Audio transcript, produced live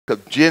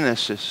of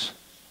Genesis.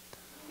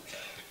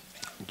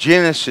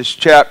 Genesis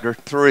chapter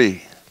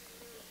 3.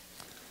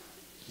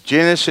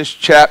 Genesis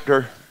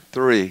chapter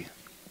 3.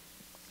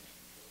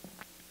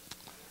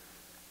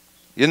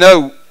 You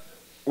know,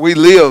 we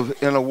live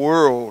in a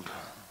world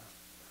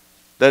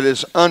that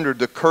is under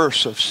the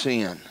curse of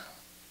sin.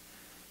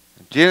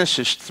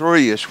 Genesis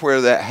 3 is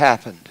where that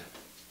happened.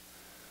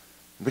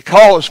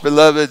 Because,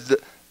 beloved,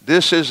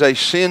 this is a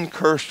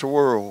sin-cursed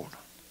world.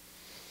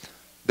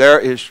 There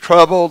is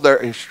trouble, there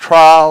is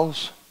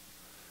trials,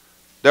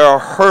 there are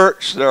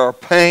hurts, there are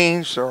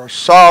pains, there are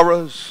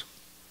sorrows,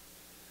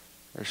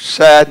 there's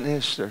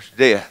sadness, there's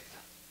death.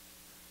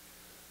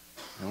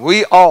 And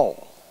we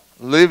all,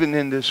 living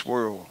in this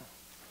world,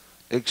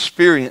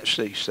 experience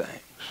these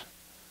things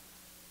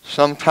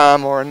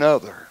sometime or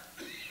another.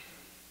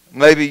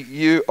 Maybe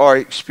you are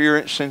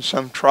experiencing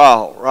some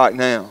trial right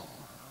now,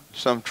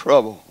 some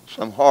trouble,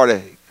 some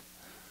heartache.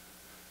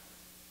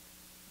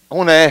 I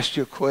want to ask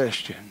you a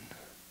question.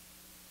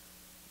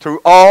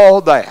 Through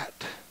all that,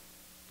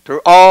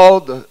 through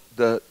all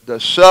the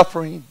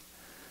suffering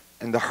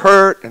and the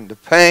hurt and the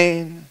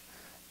pain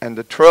and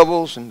the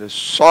troubles and the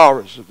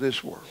sorrows of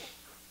this world,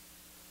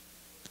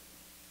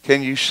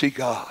 can you see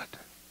God?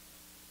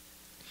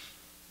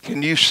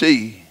 Can you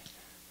see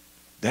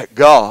that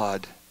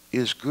God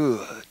is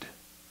good?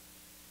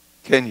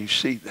 Can you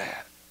see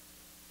that?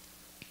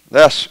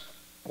 That's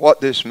what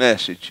this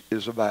message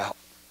is about.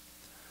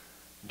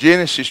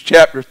 Genesis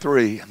chapter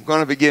 3. I'm going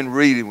to begin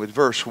reading with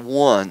verse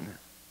 1.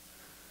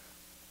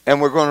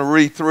 And we're going to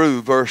read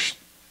through verse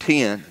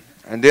 10.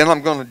 And then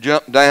I'm going to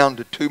jump down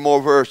to 2 more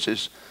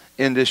verses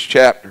in this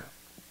chapter.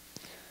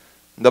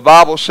 The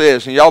Bible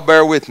says, and y'all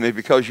bear with me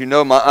because you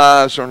know my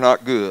eyes are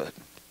not good.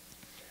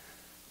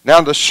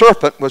 Now the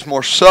serpent was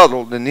more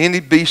subtle than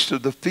any beast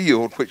of the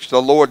field which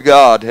the Lord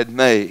God had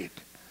made.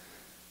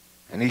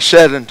 And he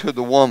said unto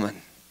the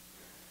woman,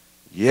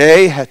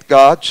 Yea, hath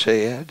God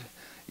said,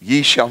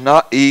 Ye shall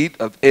not eat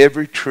of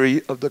every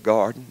tree of the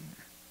garden?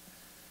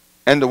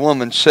 And the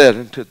woman said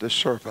unto the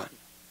serpent,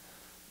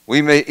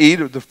 We may eat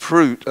of the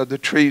fruit of the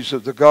trees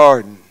of the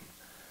garden,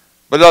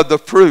 but of the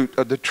fruit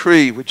of the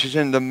tree which is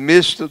in the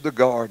midst of the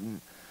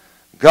garden,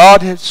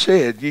 God hath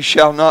said, Ye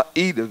shall not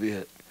eat of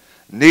it,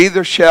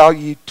 neither shall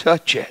ye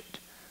touch it,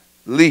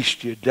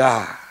 lest ye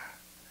die.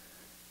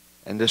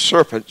 And the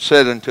serpent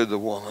said unto the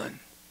woman,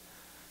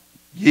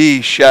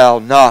 Ye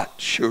shall not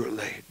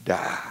surely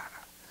die.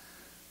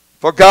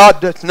 For God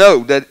doth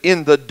know that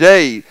in the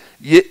day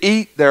ye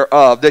eat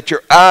thereof, that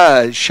your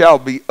eyes shall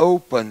be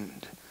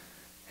opened,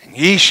 and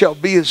ye shall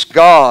be as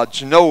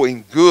gods,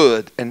 knowing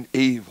good and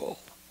evil.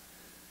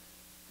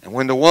 And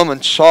when the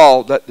woman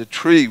saw that the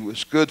tree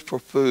was good for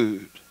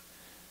food,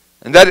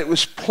 and that it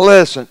was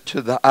pleasant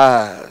to the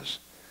eyes,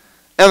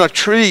 and a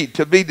tree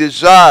to be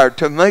desired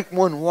to make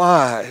one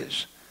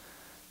wise,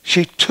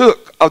 she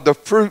took of the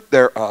fruit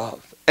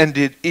thereof, and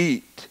did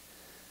eat,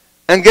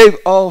 and gave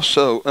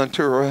also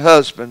unto her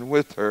husband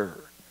with her,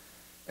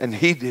 and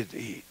he did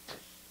eat.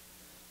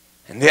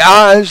 And the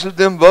eyes of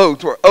them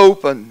both were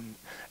opened,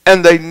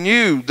 and they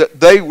knew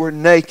that they were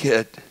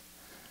naked.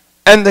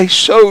 And they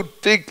sewed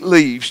fig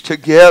leaves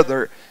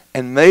together,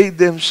 and made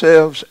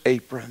themselves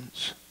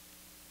aprons.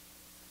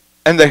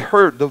 And they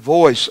heard the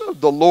voice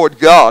of the Lord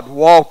God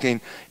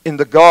walking in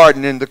the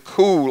garden in the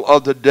cool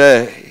of the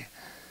day.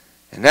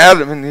 And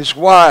Adam and his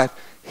wife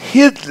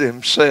hid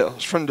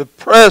themselves from the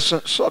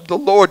presence of the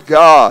Lord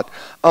God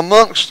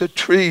amongst the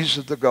trees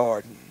of the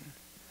garden.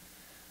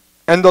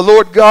 And the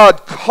Lord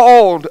God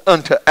called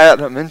unto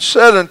Adam and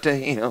said unto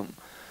him,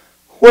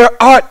 Where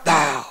art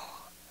thou?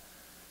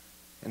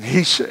 And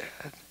he said,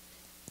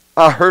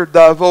 I heard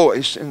thy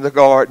voice in the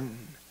garden,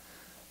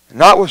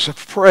 and I was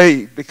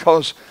afraid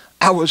because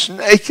I was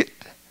naked,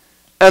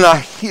 and I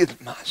hid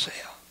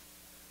myself.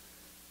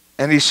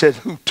 And he said,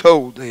 Who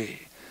told thee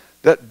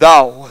that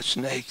thou wast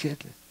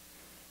naked?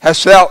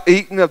 Hast thou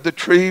eaten of the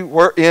tree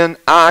wherein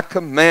I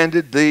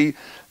commanded thee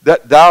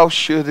that thou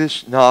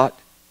shouldest not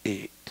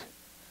eat?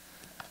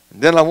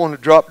 And then I want to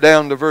drop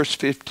down to verse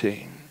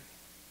 15.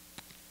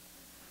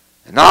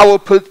 And I will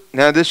put,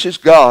 now this is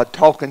God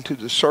talking to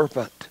the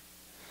serpent.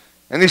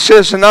 And he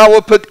says, And I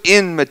will put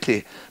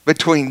enmity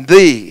between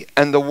thee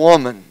and the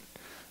woman,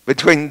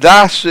 between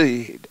thy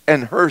seed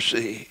and her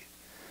seed.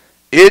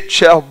 It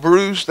shall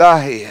bruise thy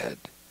head,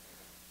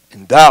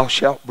 and thou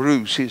shalt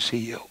bruise his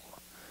heel.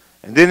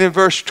 And then in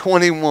verse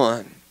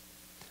 21,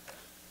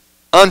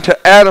 Unto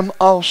Adam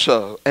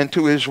also and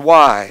to his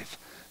wife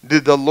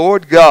did the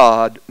Lord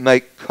God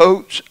make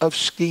coats of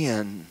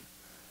skin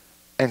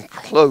and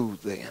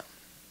clothe them.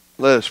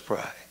 Let us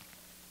pray.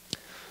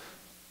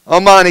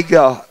 Almighty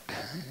God,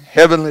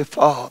 Heavenly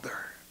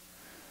Father,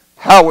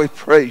 how we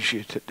praise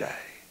you today.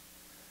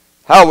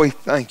 How we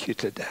thank you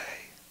today.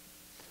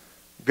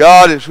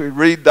 God, as we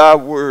read thy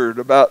word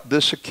about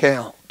this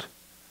account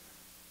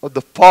of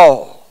the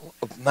fall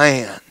of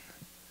man,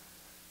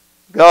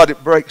 God,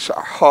 it breaks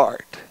our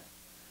heart.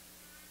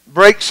 It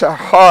breaks our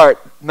heart.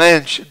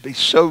 Man should be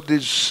so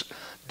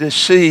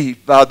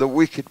deceived by the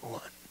wicked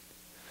one.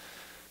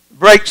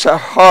 Breaks our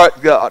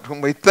heart, God,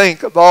 when we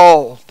think of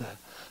all the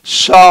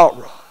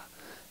sorrow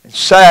and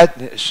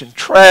sadness and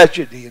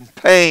tragedy and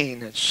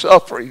pain and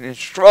suffering and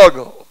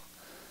struggle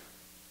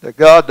that,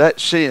 God, that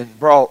sin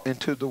brought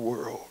into the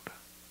world.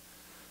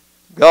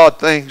 God,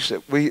 things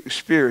that we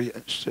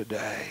experience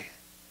today.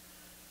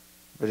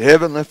 But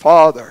Heavenly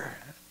Father,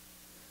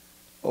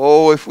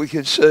 oh, if we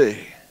can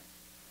see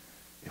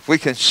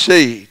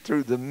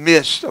through the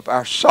midst of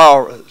our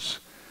sorrows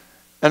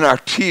and our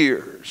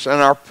tears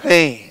and our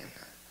pain,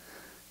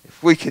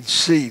 if we can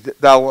see that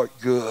Thou art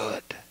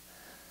good,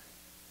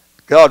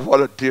 God,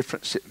 what a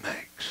difference it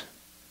makes.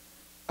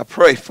 I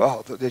pray,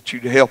 Father, that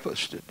You'd help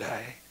us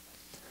today.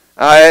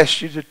 I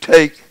ask You to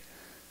take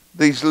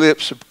these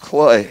lips of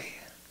clay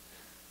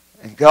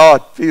and,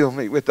 God, fill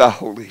me with Thy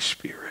Holy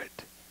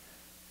Spirit.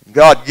 And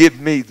God, give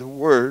me the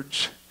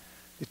words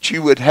that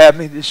You would have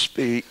me to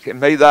speak,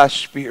 and may Thy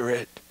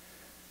Spirit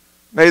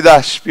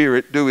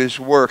do His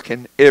work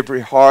in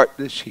every heart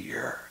that's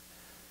here.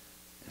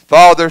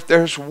 Father, if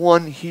there's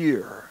one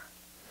here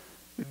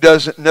who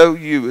doesn't know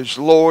You as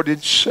Lord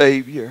and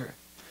Savior,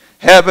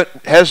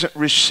 hasn't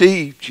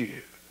received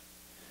You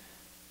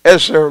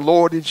as their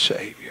Lord and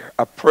Savior,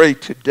 I pray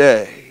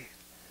today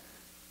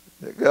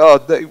that,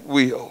 God, they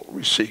will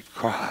receive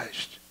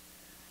Christ.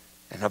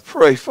 And I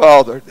pray,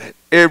 Father, that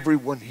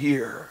everyone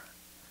here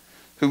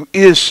who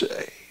is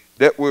saved,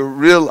 that will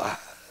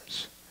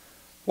realize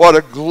what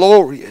a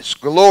glorious,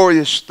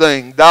 glorious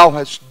thing Thou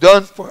hast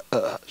done for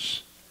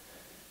us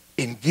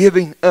in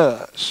giving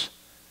us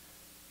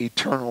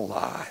eternal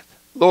life.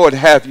 Lord,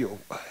 have Your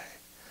way.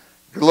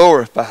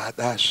 Glorify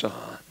Thy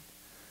Son.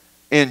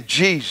 In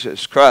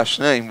Jesus Christ's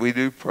name we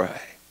do pray.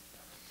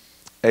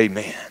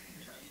 Amen.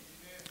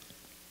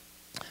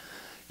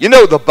 You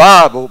know, the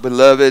Bible,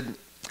 beloved,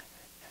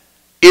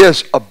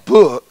 is a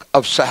book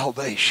of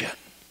salvation,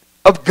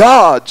 of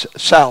God's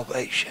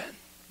salvation.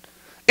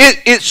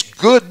 It's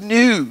good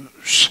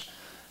news.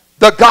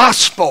 The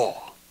gospel.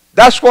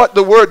 That's what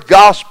the word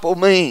gospel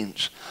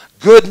means.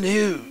 Good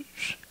news.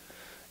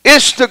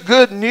 It's the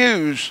good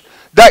news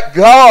that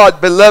God,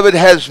 beloved,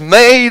 has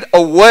made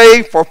a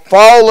way for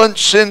fallen,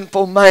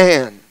 sinful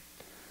man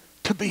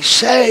to be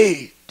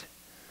saved.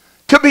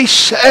 To be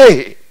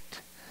saved.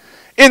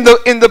 In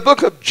the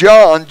book of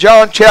John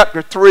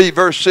chapter 3,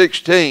 verse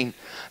 16,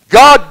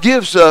 God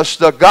gives us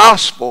the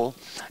gospel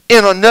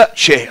in a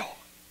nutshell.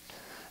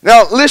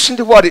 Now listen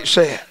to what it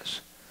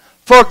says.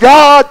 For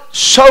God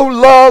so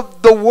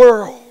loved the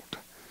world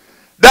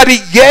that He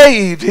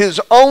gave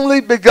His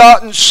only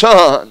begotten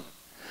Son,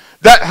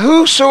 that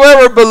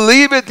whosoever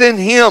believeth in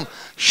Him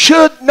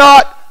should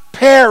not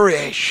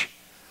perish,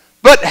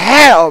 but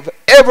have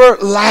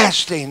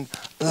everlasting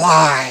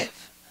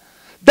life.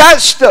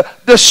 That's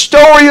the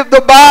story of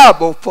the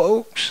Bible,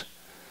 folks.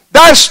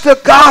 That's the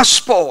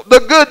gospel, the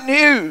good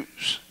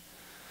news.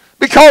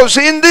 Because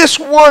in this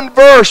one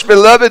verse,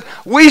 beloved,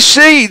 we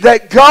see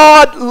that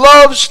God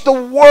loves the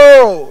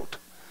world.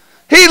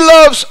 He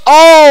loves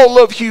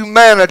all of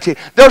humanity.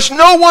 There's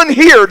no one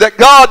here that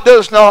God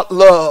does not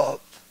love.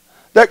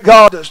 That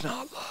God does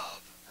not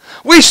love.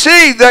 We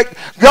see that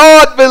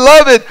God,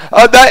 beloved,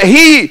 that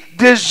He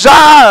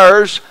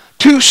desires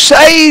to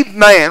save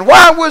man.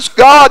 Why was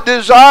God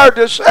desire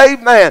to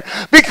save man?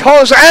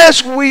 Because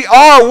as we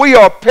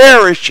are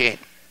perishing.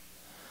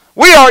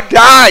 We are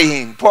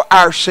dying for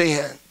our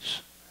sins.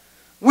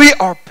 We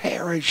are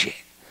perishing.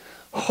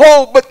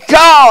 Oh, but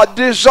God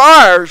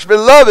desires,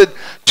 beloved,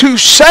 to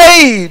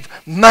save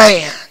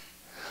man.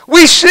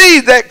 We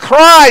see that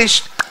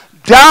Christ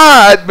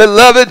died,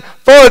 beloved,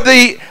 for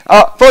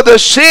the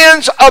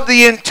sins of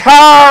the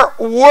entire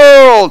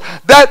world,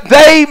 that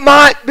they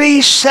might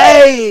be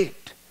saved.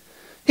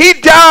 He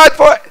died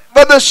for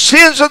the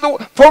sins of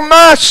for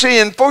my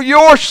sin, for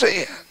your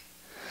sin.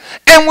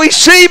 And we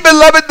see,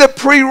 beloved, the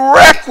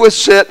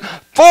prerequisite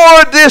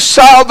for this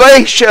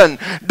salvation.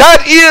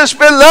 That is,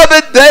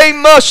 beloved, they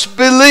must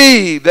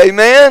believe.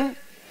 Amen?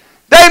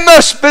 They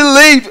must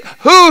believe.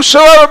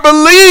 Whosoever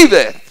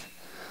believeth,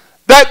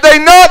 that they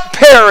not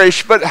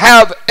perish, but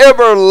have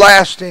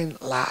everlasting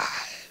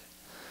life.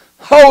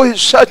 Oh,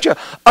 it's such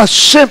a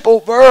simple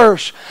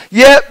verse.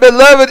 Yet,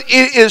 beloved,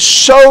 it is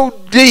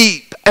so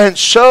deep and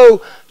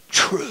so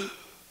true.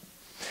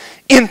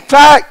 In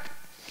fact,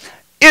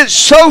 it's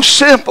so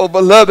simple,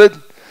 beloved,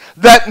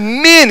 that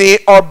many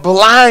are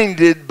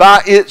blinded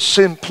by its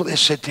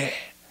simplicity.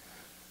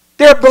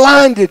 They're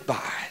blinded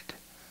by it.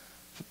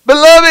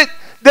 Beloved,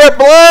 they're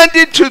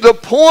blinded to the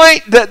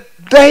point that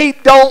they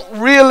don't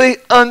really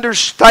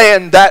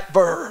understand that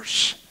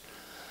verse.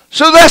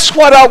 So that's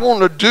what I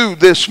want to do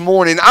this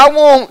morning. I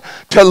want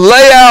to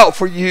lay out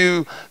for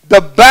you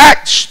the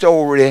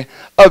backstory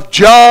of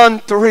John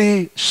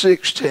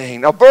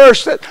 3:16, a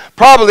verse that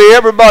probably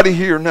everybody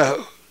here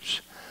knows.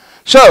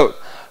 So,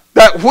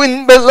 that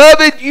when,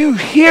 beloved, you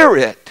hear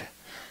it,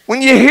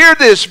 when you hear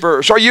this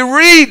verse or you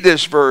read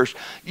this verse,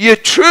 you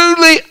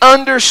truly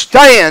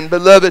understand,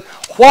 beloved,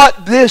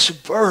 what this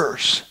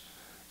verse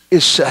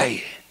is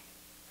saying.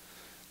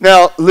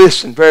 Now,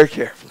 listen very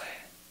carefully.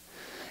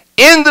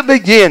 In the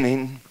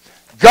beginning,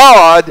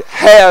 God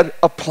had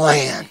a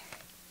plan.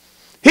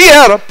 He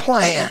had a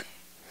plan.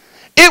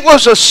 It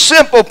was a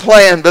simple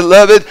plan,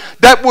 beloved,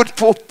 that would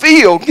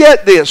fulfill,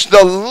 get this,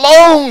 the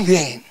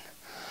longing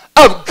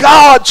of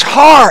God's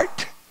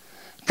heart.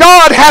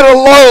 God had a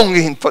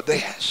longing for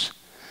this.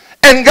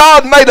 And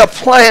God made a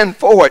plan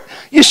for it.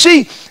 You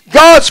see,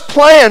 God's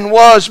plan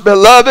was,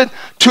 beloved,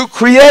 to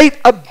create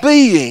a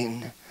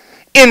being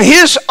in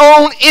His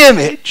own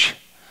image,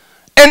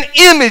 an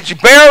image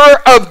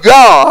bearer of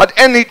God,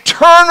 an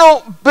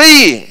eternal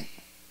being.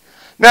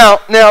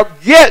 Now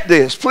get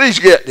this. Please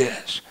get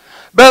this.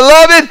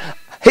 Beloved,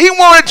 He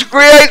wanted to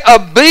create a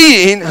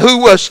being who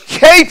was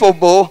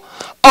capable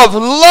of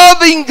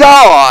loving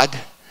God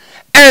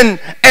and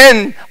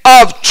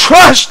of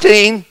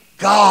trusting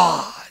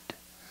God.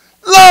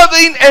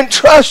 Loving and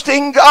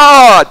trusting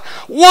God.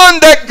 One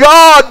that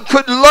God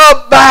could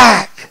love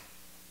back.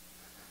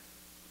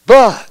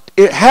 But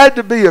it had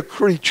to be a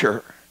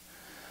creature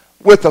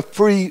with a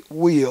free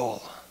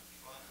will.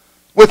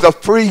 With a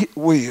free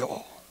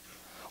will.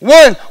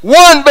 One,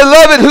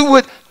 beloved, who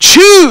would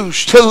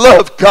choose to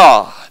love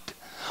God.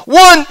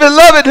 One,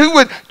 beloved, who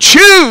would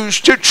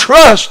choose to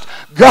trust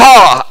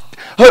God.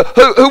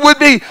 Who would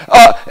be,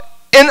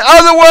 in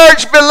other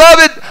words,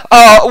 beloved,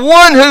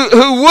 one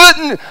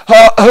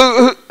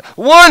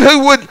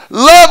who would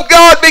love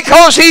God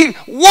because he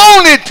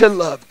wanted to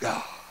love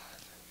God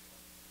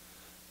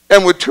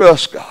and would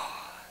trust God.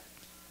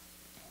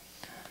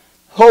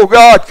 Oh,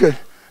 God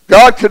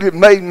could have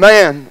made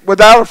man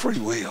without a free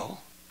will.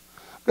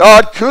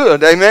 God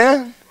could,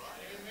 amen?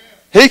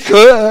 He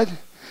could.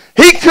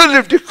 He could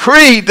have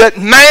decreed that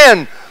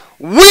man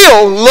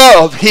will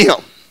love Him.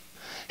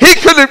 He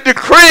could have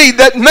decreed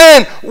that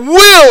man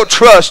will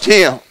trust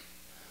Him.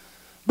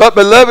 But,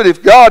 beloved,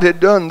 if God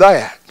had done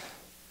that,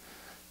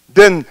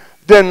 then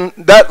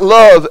that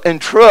love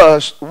and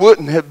trust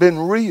wouldn't have been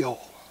real.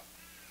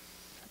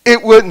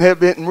 It wouldn't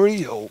have been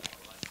real.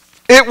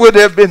 It would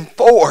have been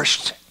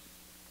forced.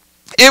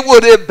 It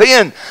would have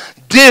been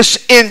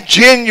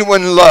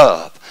disingenuine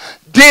love.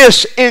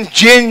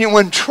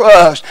 Disingenuine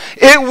trust.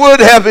 It would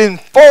have been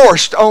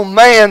forced on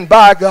man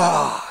by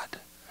God.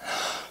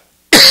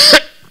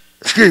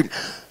 Excuse me.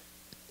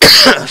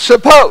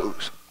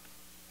 Suppose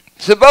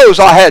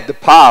I had the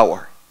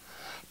power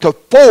to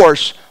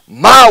force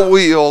my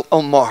will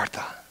on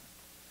Martha.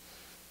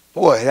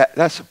 Boy,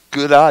 that's a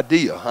good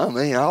idea. I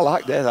mean, I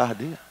like that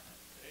idea.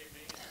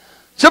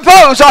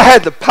 Suppose I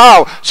had the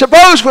power.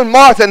 Suppose when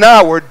Martha and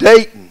I were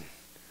dating,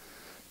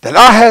 that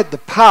I had the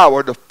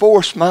power to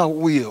force my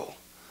will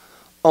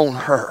on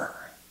her.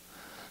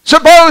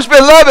 Suppose,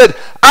 beloved,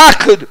 I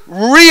could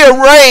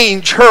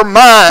rearrange her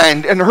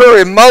mind and her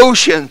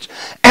emotions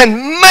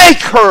and make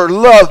her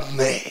love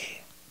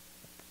me.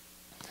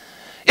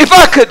 If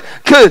I could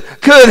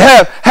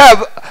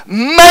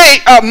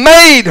have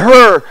made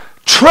her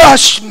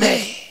trust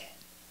me,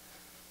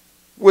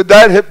 would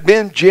that have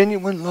been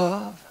genuine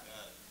love?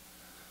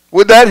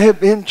 Would that have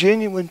been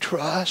genuine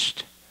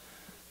trust?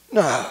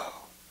 No.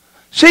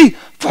 See,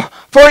 for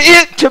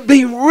it to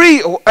be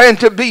real and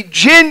to be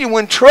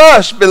genuine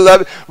trust,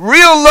 beloved,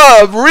 real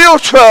love, real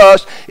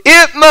trust,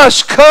 it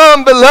must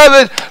come,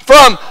 beloved,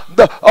 from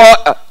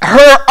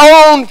her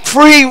own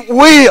free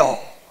will.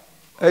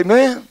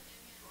 Amen?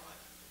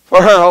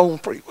 For her own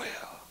free will.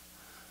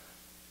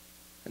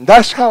 And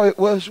that's how it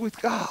was with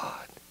God.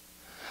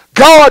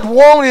 God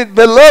wanted,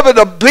 beloved,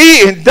 a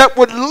being that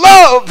would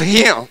love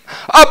Him.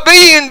 A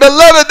being,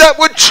 beloved, that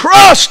would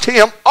trust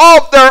Him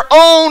of their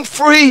own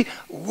free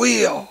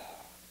will.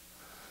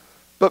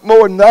 But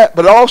more than that,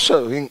 but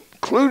also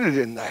included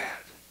in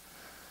that,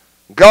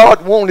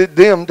 God wanted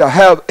them to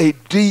have a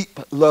deep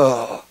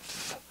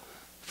love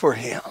for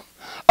Him.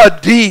 A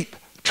deep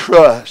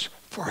trust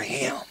for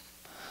Him.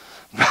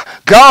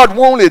 God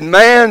wanted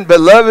man,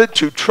 beloved,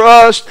 to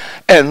trust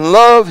and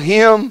love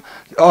Him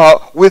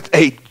with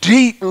a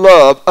deep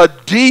love, a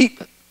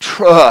deep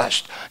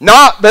trust.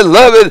 Not,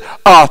 beloved,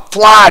 a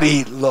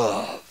flighty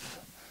love.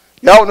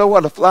 Y'all know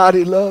what a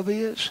flighty love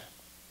is?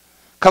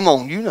 Come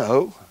on, you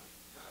know.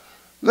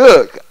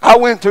 Look, I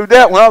went through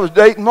that when I was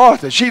dating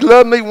Martha. She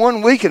loved me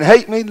one week and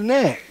hated me the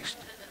next.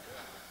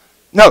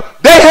 No,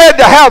 they had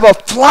to have a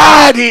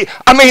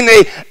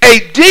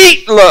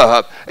deep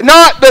love.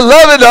 Not,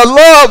 beloved, a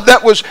love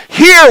that was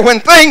here when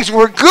things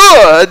were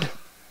good,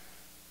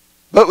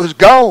 but was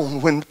gone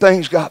when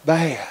things got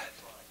bad.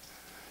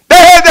 They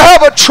had to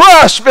have a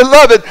trust,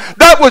 beloved,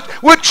 that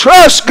would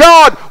trust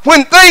God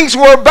when things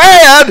were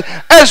bad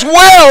as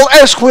well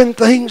as when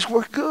things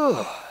were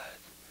good.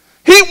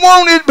 He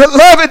wanted,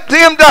 beloved,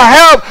 them to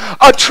have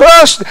a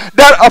trust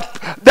that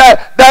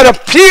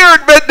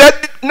appeared, but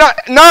that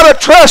not a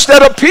trust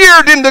that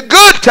appeared in the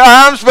good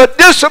times, but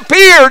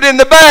disappeared in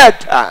the bad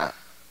times.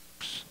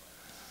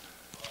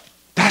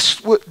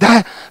 That's what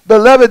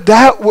beloved,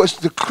 that was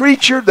the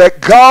creature that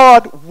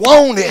God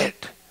wanted.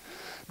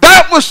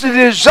 That was the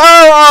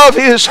desire of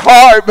His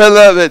heart,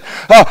 beloved.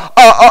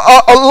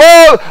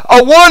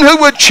 A one who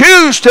would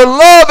choose to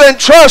love and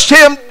trust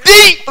Him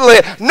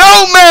deeply,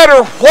 no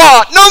matter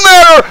what, no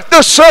matter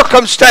the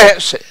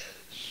circumstances.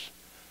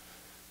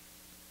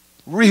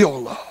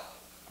 real love,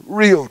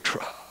 real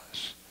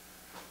trust.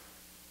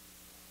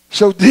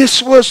 So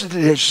this was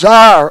the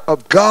desire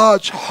of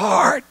God's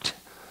heart.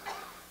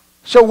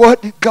 So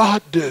what did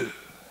God do?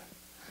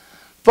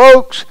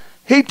 Folks,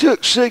 He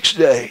took 6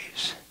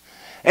 days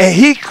and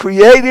He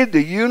created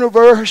the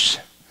universe.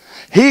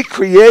 He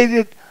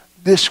created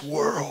this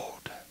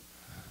world.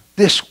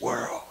 This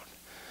world.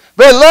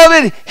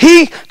 Beloved,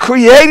 He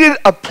created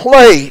a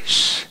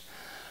place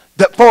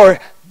that for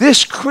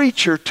this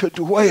creature to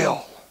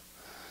dwell.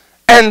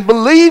 And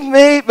believe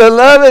me,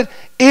 beloved,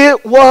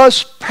 it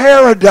was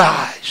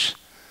paradise.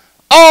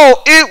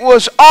 Oh, it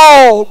was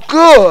all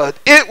good.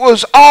 It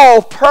was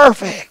all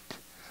perfect.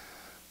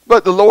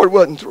 But the Lord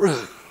wasn't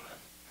through.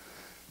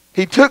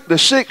 He took the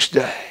 6th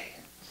day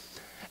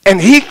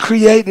and He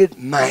created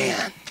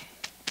man.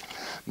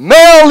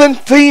 Male and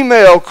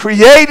female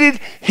created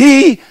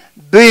He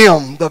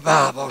them, the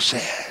Bible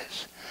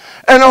says.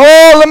 And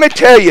oh, let me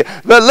tell you,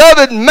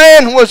 beloved,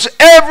 man was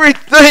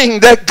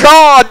everything that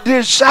God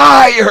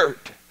desired.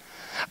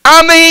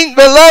 I mean,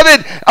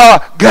 beloved,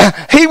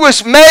 he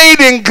was made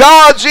in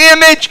God's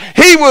image.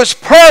 He was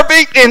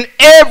perfect in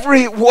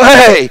every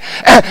way.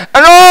 And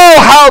oh,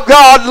 how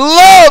God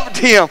loved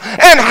him.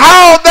 And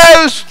how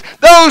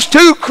those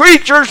two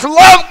creatures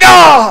loved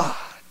God.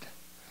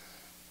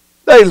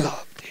 They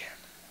loved him.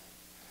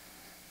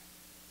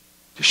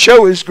 To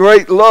show His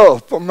great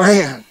love for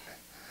man,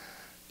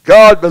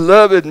 God,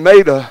 beloved,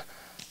 made a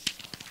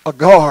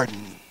garden.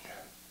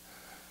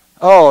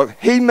 Oh,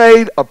 He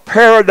made a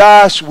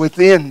paradise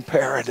within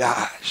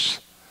paradise.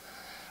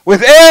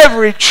 With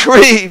every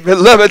tree,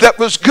 beloved, that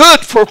was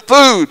good for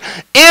food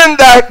in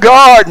that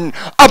garden.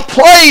 A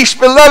place,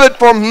 beloved,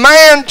 for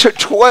man to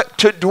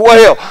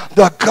dwell.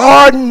 The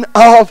Garden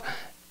of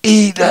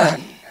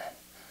Eden.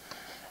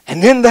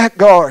 And in that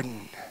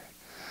garden,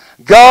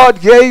 God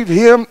gave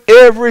him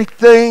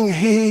everything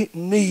he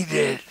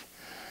needed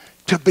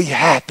to be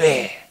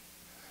happy.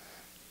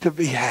 To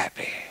be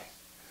happy.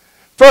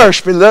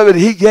 First, beloved,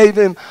 He gave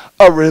him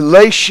a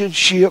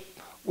relationship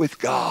with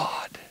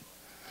God.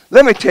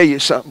 Let me tell you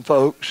something,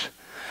 folks.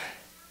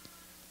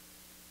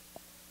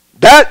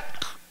 That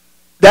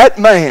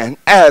man,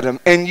 Adam,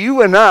 and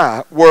you and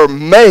I were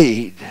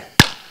made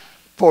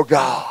for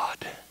God.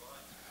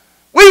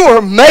 We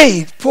were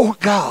made for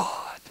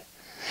God.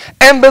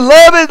 And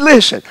beloved,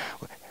 listen,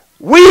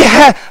 we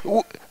have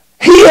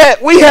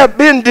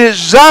been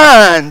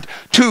designed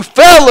to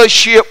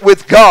fellowship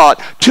with God,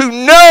 to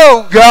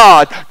know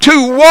God,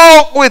 to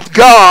walk with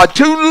God,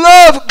 to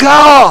love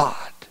God.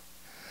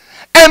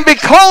 And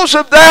because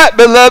of that,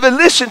 beloved,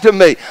 listen to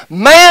me.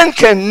 Man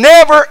can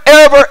never,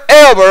 ever,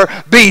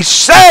 ever be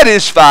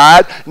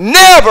satisfied,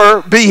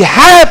 never be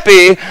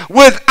happy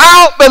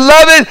without,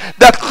 beloved,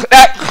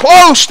 that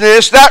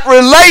closeness, that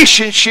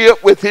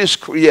relationship with his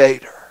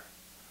Creator.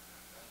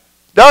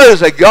 There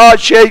is a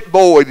God-shaped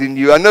void in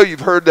you. I know you've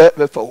heard that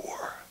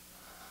before.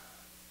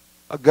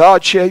 A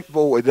God-shaped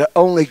void that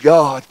only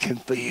God can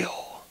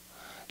fill.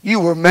 You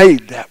were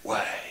made that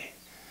way.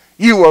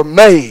 You were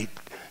made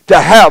to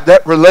have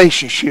that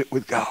relationship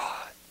with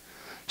God.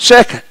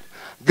 Second,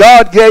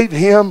 God gave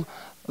him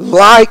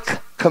like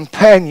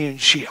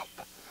companionship.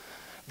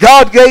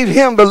 God gave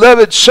him,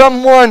 beloved,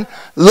 someone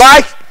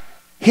like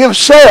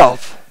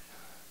himself,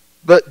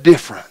 but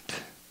different.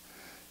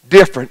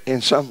 Different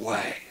in some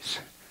ways.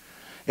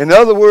 In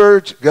other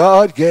words,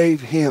 God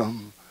gave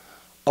him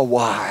a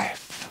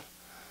wife.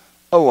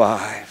 A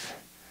wife.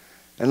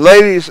 And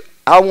ladies,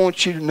 I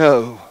want you to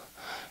know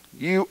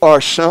you are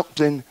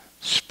something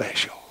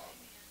special.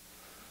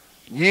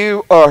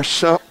 You are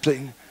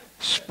something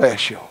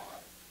special.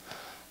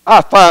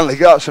 I finally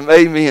got some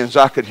amens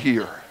I could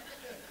hear.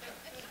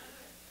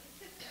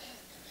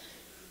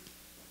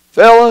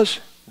 Fellas,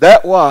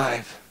 that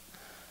wife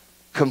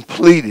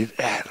completed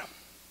Adam.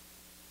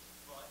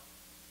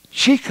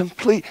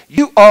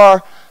 You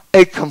are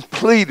a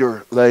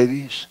completer,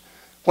 ladies.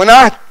 When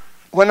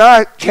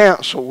I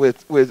counsel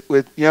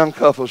with young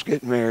couples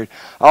getting married,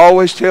 I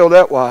always tell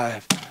that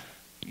wife,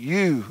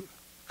 you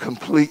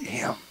complete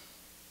him.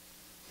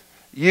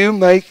 You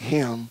make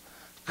him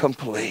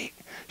complete.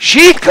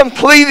 She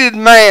completed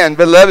man,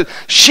 beloved.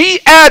 She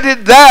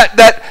added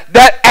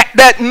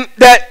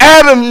that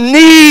Adam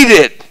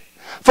needed.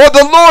 For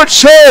the Lord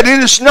said,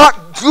 it is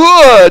not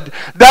good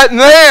that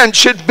man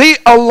should be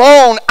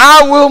alone.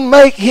 I will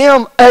make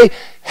him a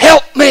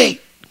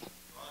helpmate.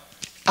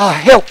 A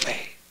helpmate.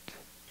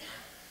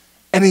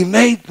 And he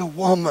made the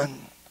woman.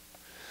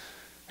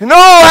 And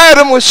oh,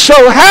 Adam was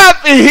so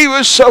happy. He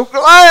was so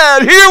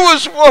glad. Here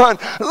was one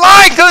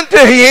like unto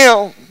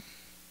him.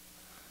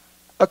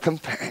 A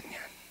companion.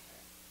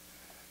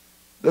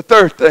 The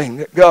third thing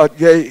that God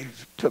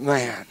gave to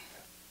man.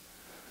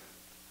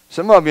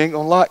 Some of you ain't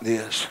going to like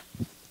this.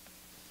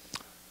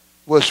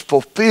 Was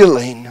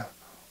fulfilling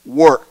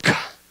work.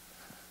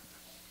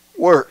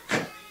 Work.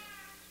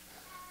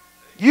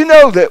 You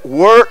know that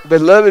work,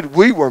 beloved,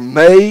 we were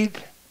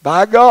made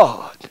by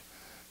God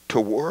to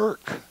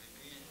work.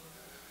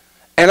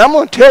 And I'm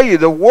going to tell you,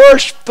 the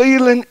worst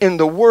feeling in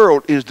the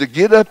world is to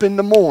get up in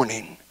the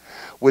morning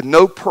with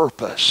no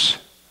purpose,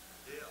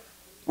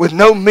 with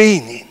no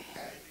meaning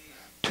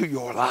to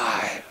your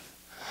life.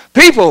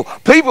 People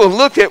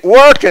look at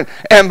work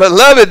and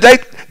beloved,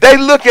 they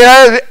look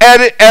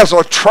at it as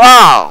a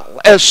trial,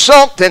 as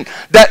something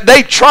that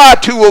they try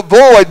to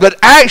avoid. But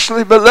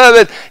actually,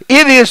 beloved,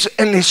 it is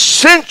an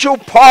essential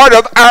part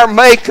of our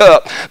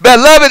makeup.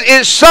 Beloved,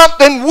 it's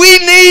something we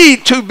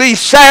need to be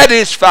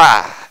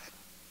satisfied.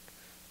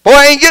 Boy,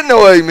 I ain't getting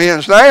no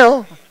amens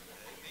now.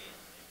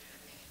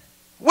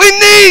 We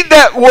need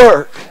that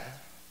work.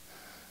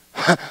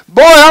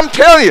 Boy, I'm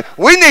telling you,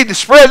 we need to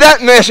spread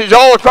that message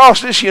all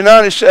across this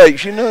United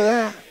States. You know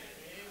that?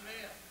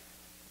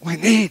 We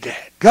need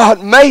that.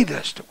 God made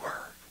us to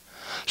work.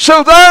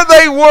 So there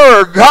they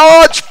were,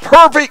 God's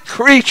perfect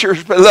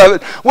creatures,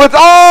 beloved, with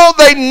all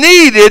they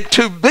needed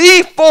to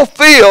be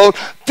fulfilled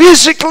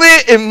physically,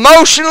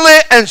 emotionally,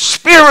 and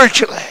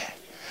spiritually.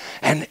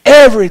 And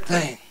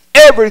everything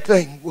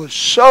was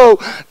so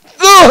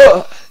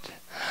good.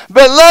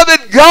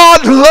 Beloved,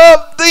 God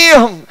loved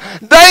them.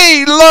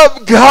 They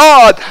loved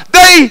God.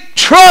 They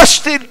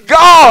trusted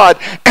God.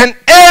 And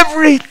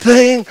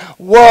everything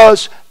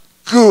was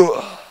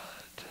good.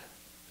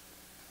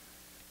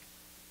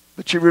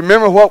 But you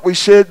remember what we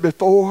said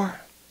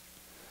before?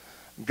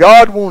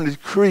 God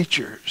wanted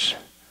creatures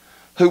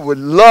who would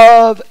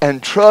love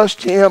and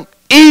trust Him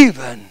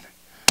even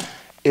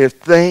if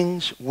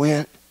things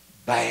went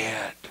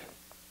bad.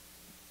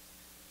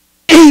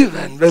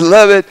 Even,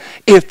 beloved,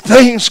 if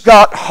things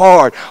got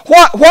hard.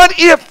 What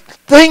if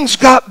things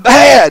got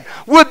bad?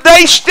 Would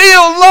they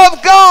still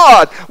love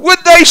God? Would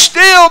they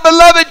still,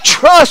 beloved,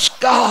 trust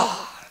God?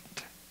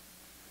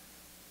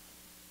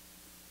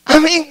 I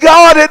mean,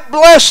 God had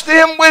blessed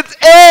them with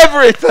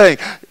everything.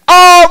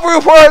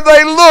 Everywhere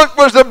they looked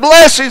was the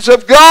blessings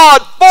of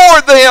God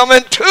for them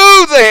and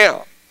to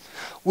them.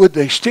 Would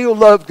they still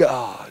love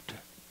God?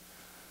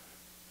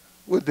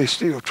 Would they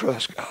still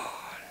trust God?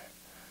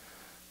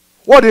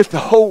 What if the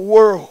whole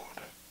world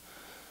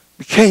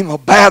became a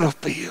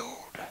battlefield?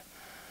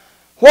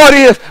 What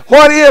if,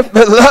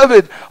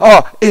 beloved,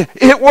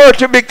 it were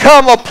to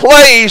become a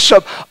place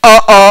of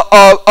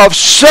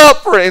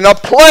suffering, a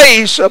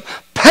place of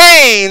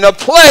pain, a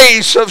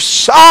place of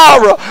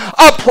sorrow,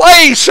 a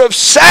place of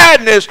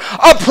sadness,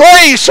 a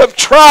place of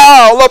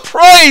trial, a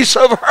place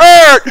of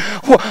hurt?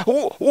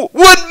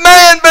 Would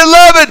man,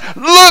 beloved,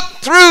 look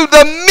through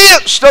the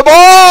midst of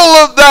all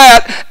of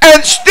that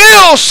and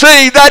still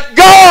see that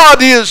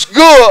God is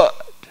good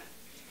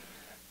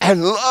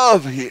and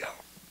love Him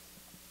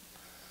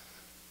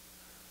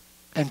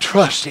and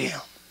trust Him?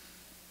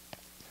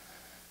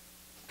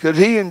 Could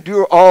he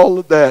endure all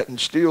of that and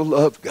still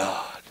love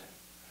God?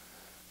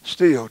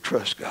 Still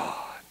trust God?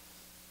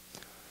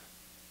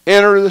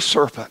 Enter the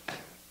serpent.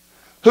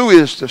 Who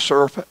is the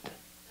serpent?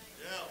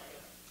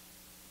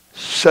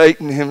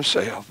 Satan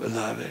himself,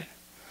 beloved.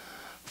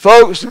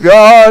 Folks,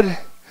 God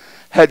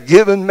had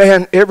given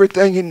man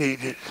everything he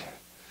needed.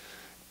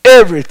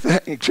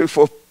 Everything to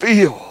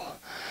fulfill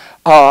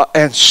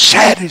and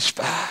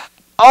satisfy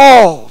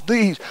all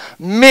these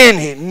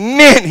many,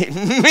 many,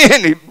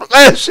 many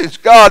blessings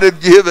God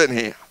had given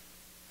him.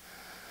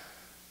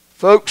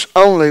 Folks,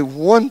 only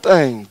one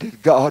thing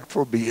did God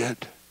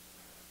forbid.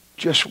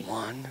 Just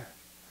one.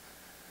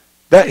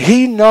 That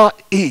he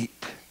not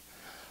eat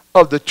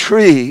of the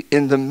tree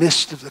in the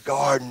midst of the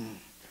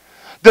garden.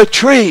 The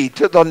tree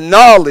to the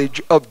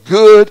knowledge of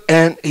good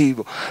and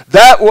evil.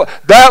 That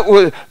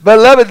was,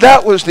 beloved,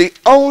 that was the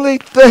only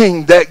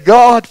thing that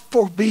God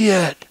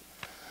forbid.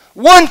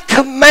 One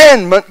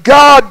commandment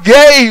God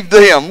gave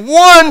them.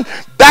 One,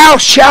 thou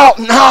shalt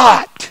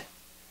not.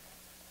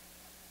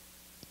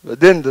 But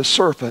then the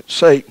serpent,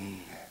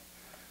 Satan,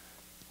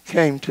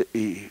 came to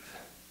Eve.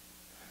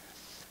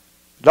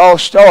 It all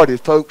started,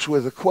 folks,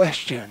 with a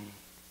question.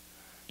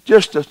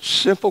 Just a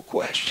simple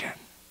question.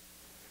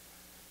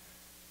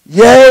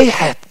 Yea,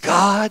 hath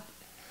God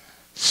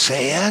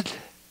said?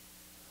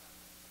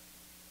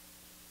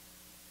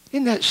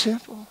 Isn't that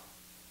simple?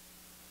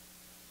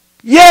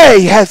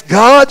 Yea, hath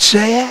God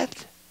said?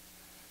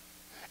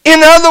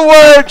 In other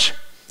words,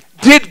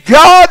 did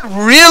God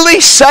really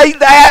say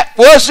that?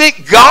 Was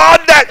it God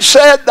that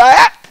said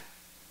that?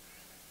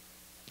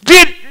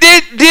 Did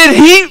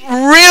he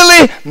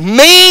really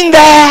mean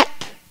that?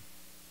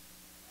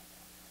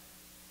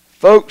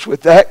 Folks,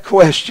 with that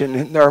question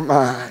in their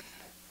mind,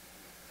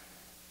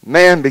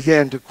 man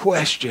began to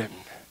question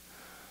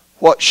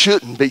what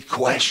shouldn't be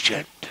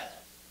questioned.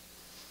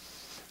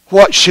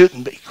 What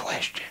shouldn't be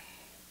questioned.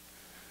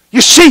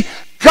 You see,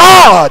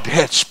 God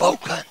had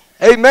spoken.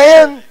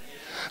 Amen?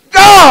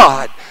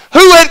 God,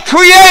 who had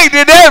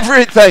created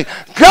everything.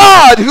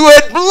 God, who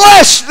had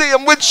blessed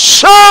them with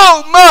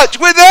so much,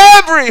 with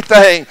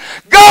everything.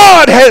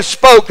 God has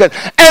spoken.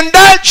 And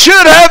that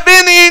should have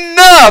been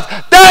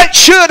enough. That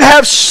should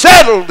have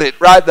settled it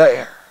right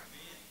there.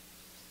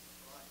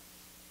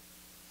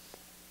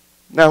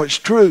 Now it's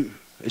true.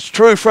 It's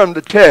true from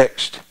the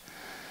text.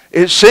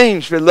 It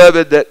seems,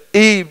 beloved, that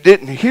Eve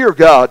didn't hear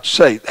God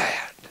say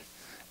that.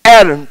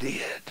 Adam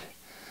did.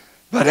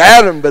 But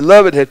Adam,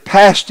 beloved, had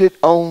passed it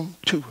on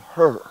to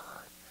her.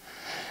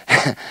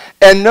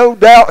 And no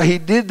doubt he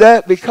did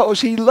that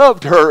because he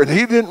loved her and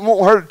he didn't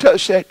want her to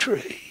touch that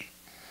tree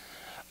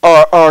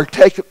or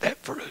take up that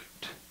fruit.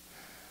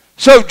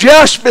 So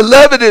just,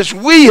 beloved, as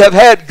we have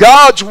had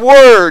God's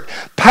word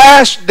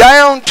passed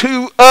down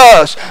to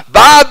us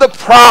by the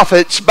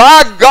prophets,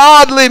 by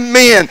godly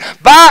men,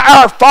 by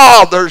our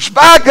fathers,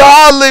 by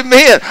godly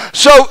men,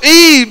 so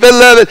Eve,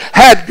 beloved,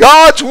 had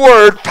God's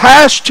word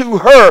passed to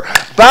her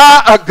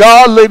by a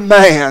godly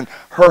man,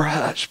 her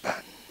husband.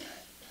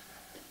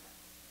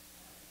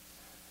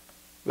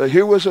 But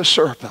here was a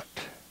serpent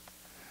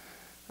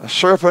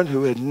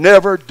who had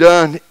never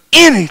done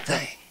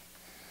anything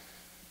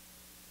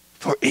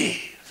for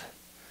Eve,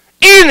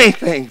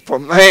 anything for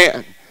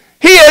man.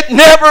 He had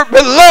never,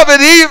 beloved,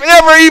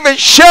 never even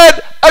shed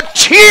a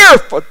tear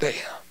for them,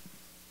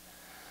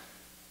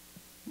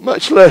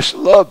 much less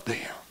loved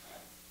them.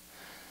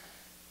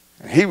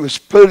 And he was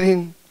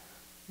putting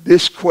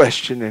this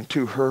question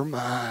into her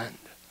mind.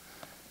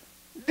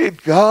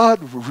 Did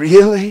God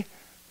really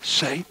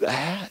say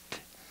that?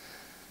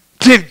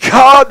 Did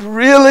God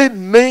really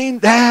mean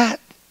that?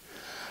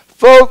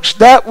 Folks,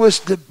 that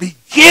was the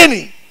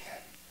beginning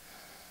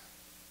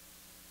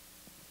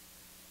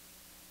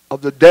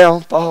of the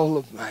downfall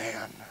of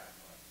man.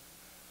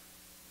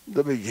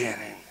 The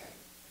beginning.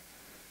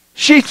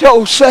 She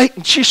told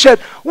Satan, she said,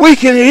 we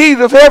can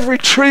eat of every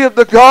tree of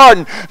the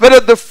garden, but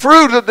of the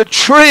fruit of the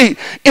tree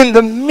in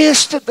the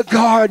midst of the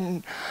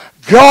garden,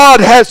 God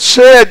hath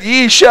said,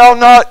 ye shall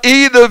not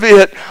eat of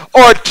it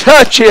or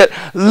touch it,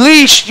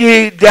 lest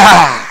ye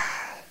die.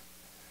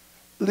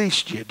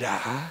 Lest you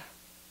die.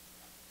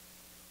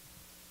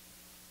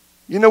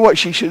 You know what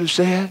she should have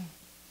said?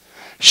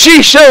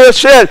 She should have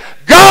said,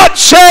 God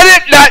said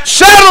it, that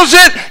settles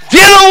it.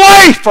 Get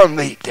away from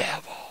me,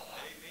 devil.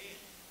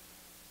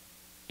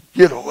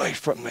 Get away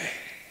from me.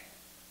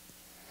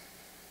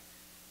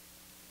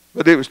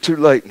 But it was too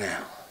late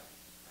now.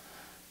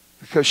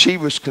 Because she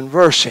was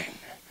conversing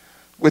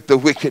with the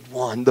wicked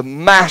one, the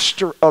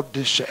master of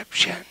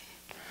deception.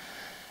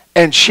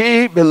 And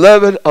she,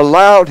 beloved,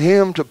 allowed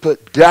him to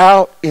put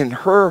doubt in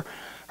her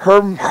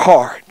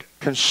heart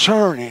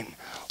concerning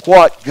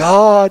what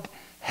God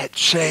had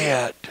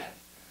said.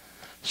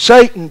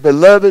 Satan,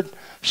 beloved,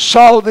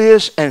 saw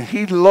this and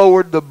he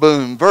lowered the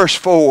boom. Verse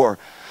 4,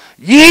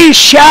 ye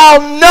shall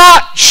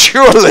not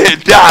surely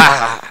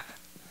die.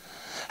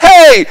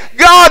 Hey,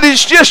 God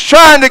is just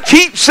trying to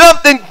keep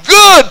something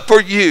good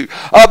for you,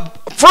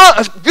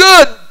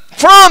 good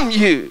from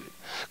you.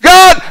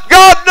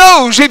 God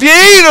knows if you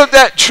eat of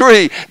that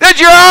tree that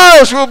your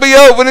eyes will be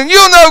open and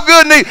you'll know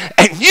good and evil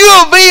and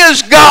you'll be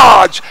as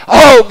gods.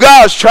 Oh,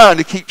 God's trying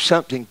to keep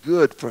something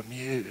good from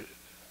you.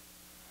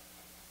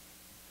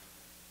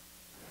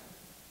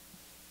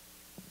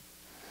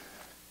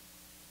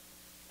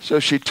 So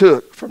she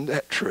took from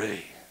that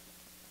tree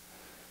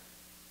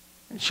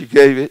and she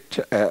gave it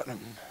to Adam.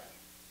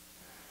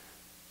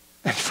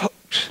 And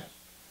folks,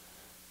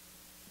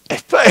 they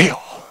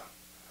fell.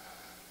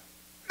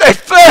 They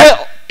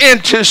fell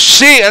into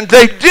sin.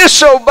 They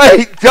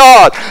disobeyed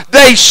God.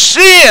 They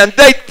sinned.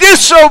 They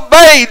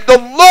disobeyed the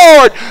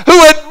Lord who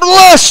had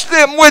blessed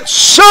them with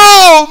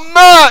so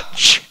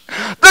much.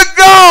 The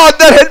God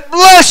that had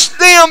blessed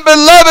them,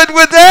 beloved,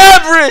 with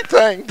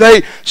everything.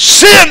 They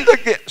sinned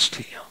against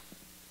Him.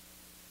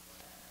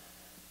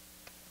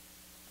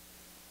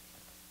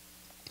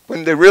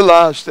 When they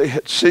realized they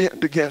had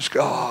sinned against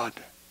God,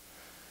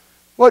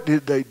 what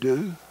did they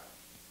do?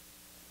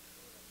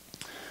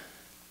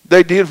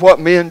 They did what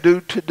men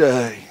do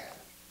today.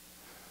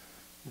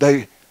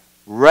 They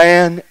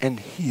ran and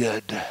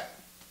hid.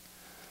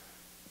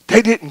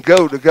 They didn't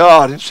go to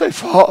God and say,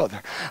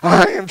 Father,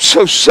 I am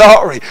so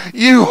sorry.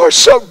 You are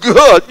so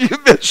good.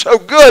 You've been so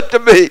good to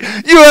me.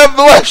 You have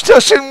blessed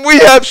us and we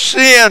have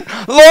sinned.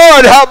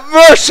 Lord, have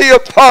mercy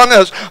upon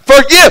us.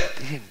 Forgive.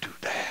 They didn't do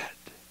that.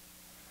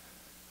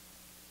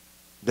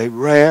 They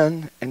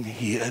ran and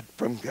hid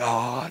from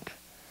God.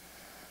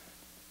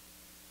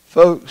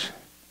 Folks,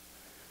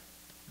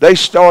 they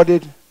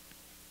started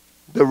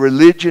the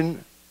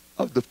religion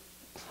of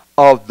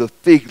the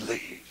fig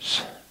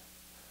leaves.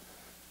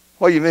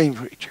 What do you mean,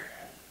 preacher?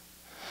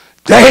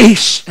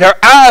 Their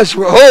eyes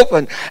were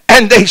open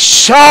and they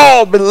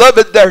saw,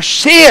 beloved, their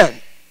sin.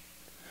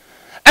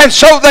 And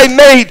so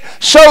they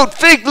sewed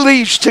fig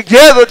leaves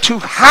together to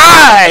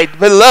hide,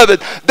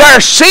 beloved,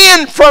 their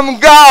sin from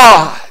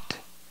God.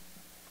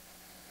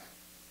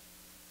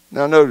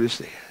 Now notice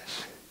this.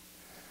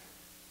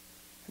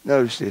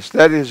 Notice this.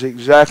 That is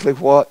exactly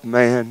what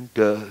man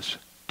does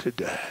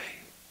today.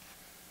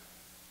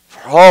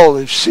 For all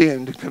have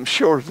sinned and come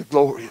short of the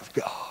glory of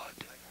God.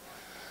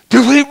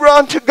 Do we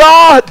run to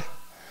God?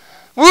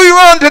 We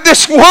run to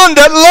this one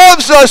that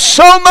loves us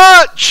so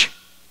much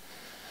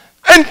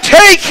and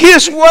take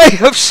His way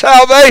of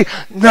salvation.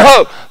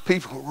 No,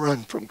 people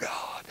run from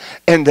God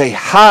and they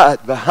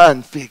hide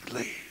behind fig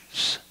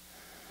leaves.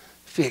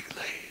 Fig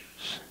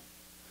leaves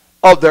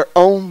of their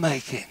own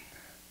making.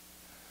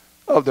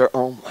 Of their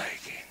own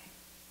making.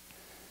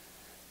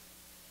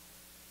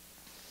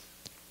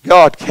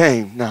 God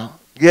came. Now,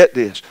 get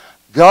this.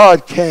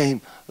 God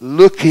came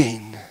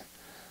looking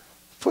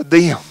for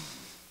them.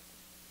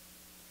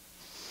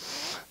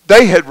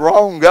 They had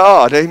wronged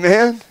God.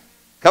 Amen?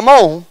 Come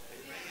on.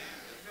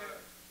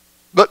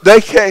 But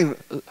they came,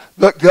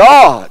 but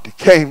God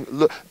came.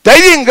 They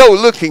didn't go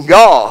looking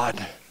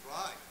God.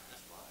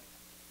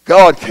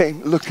 God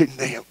came looking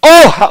them.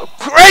 Oh, how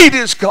great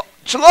is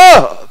God's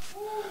love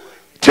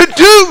to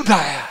do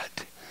that.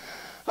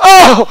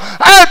 Oh,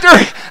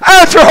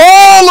 after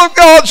all of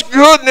God's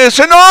goodness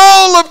and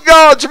all of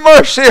God's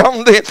mercy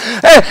on them,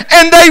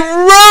 and they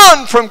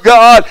run from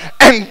God,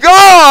 and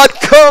God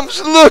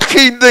comes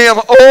looking them.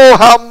 Oh,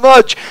 how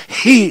much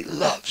He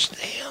loves them.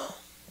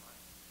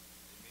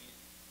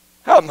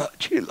 How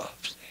much He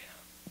loves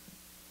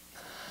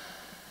them.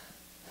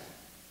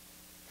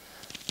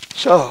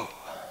 So,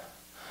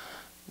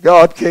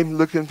 God came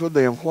looking for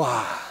them.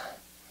 Why?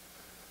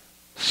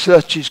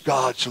 Such is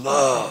God's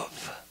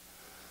love.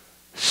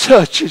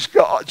 Such is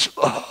God's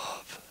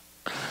love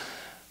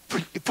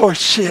for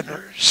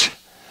sinners,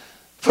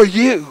 for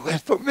you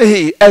and for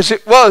me, as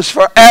it was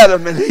for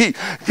Adam and Eve.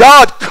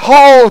 God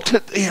called to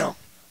them.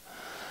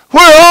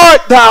 Where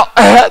art thou,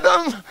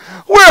 Adam?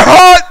 Where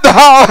art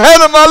thou,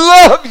 Adam?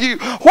 I love you.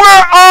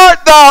 Where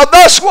art thou?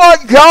 That's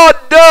what God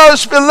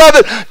does,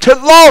 beloved, to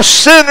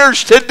lost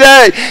sinners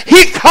today.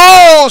 He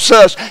calls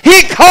us.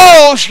 He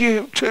calls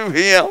you to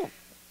Him.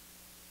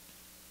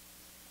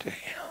 To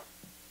Him.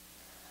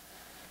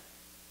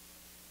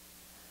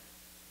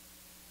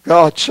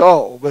 God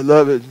saw,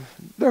 beloved,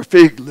 their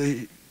fig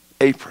leaf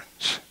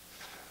aprons.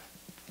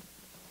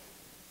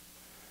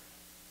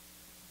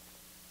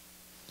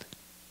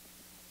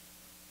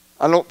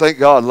 I don't think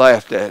God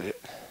laughed at it.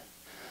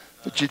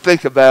 But you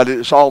think about it,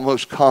 it's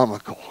almost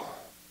comical.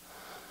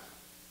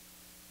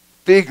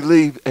 Fig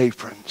leaf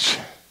aprons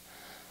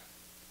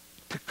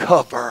to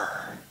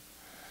cover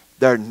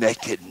their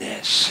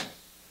nakedness.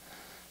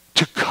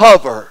 To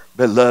cover,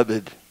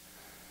 beloved,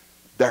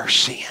 their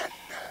sin.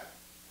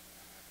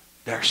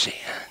 Their sin.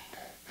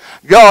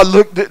 God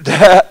looked at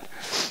that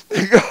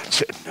and God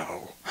said,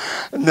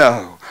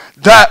 no.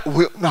 That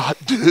will not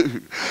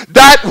do.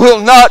 That will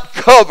not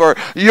cover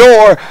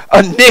your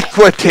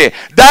iniquity.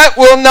 That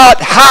will not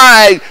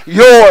hide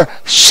your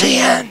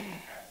sin.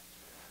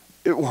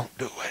 It won't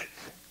do it.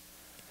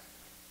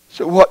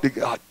 So what did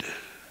God do?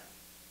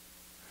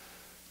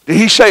 Did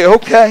He say,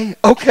 okay,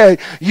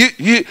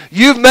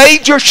 you've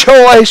made your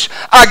choice.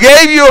 I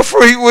gave you a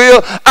free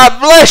will. I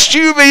blessed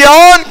you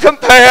beyond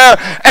compare.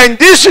 And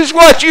this is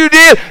what you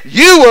did.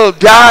 You will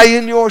die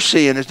in your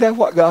sin. Is that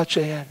what God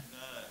said?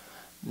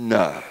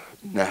 No.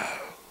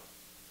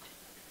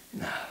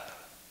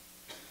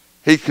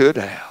 He could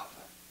have.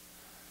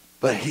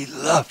 But He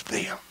loved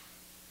them.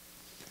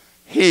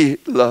 He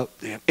loved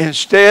them.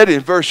 Instead,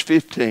 in verse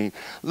 15,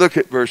 look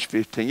at verse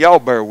 15. Y'all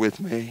bear with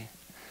me.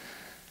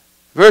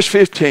 Verse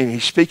 15,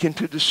 He's speaking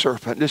to the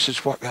serpent. This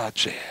is what God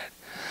said.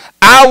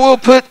 I will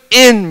put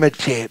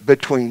enmity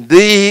between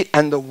thee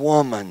and the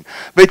woman,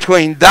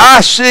 between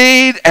thy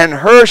seed and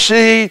her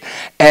seed,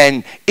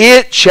 and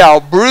it shall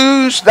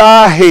bruise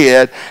thy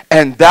head,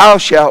 and thou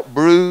shalt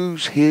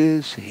bruise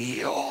his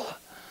heel.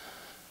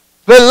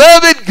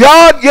 Beloved,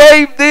 God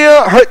gave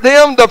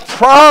them the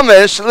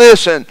promise,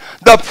 listen,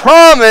 the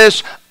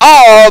promise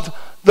of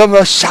the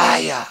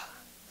Messiah,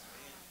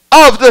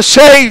 of the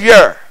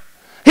Savior.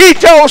 He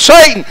told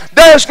Satan,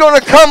 there's going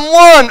to come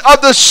one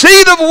of the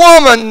seed of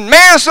woman.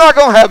 Man's not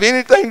going to have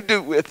anything to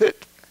do with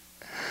it.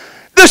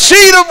 The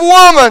seed of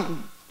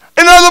woman.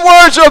 In other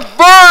words, a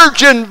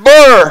virgin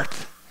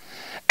birth.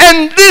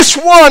 And this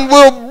one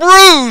will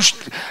bruise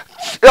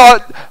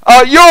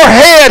your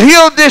head.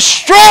 He'll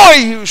destroy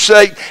you,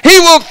 Satan. He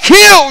will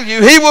kill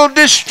you. He will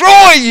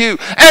destroy you.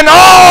 And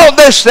all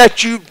this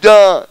that you've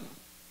done.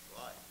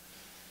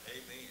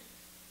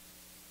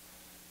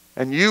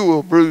 And you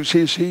will bruise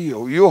his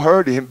heel. You'll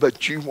hurt him,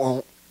 but you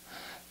won't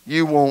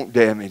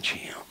damage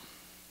him.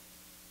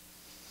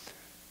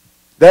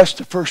 That's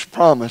the first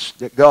promise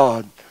that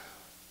God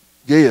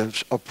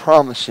gives, of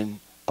promising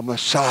a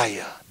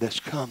Messiah that's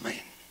coming.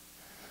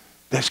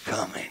 That's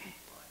coming.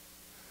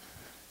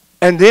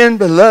 And then,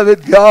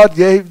 beloved, God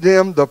gave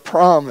them the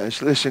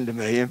promise. Listen to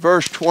me. In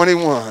verse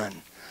 21,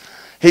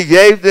 He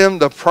gave them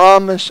the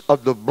promise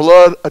of the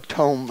blood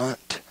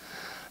atonement.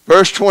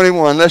 Verse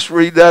 21, let's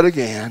read that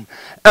again.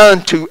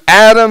 Unto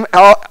Adam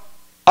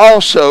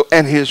also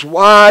and his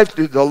wife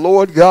did the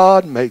Lord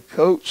God make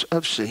coats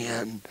of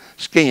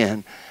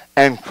skin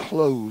and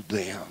clothe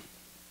them.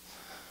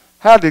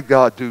 How did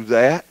God do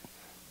that?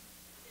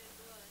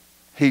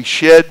 He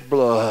shed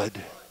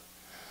blood.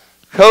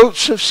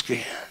 Coats of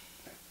skin.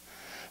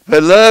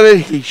 Beloved,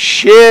 He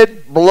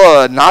shed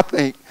blood. And I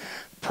think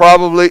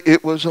probably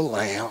it was a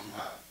lamb.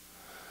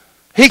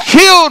 He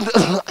killed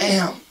a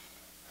lamb.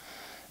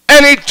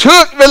 And He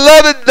took,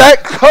 beloved,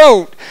 that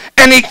coat,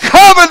 and He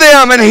covered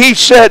them, and He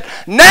said,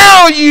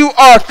 now you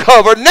are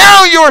covered.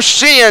 Now your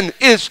sin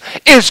is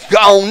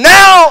gone.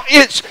 Now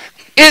it's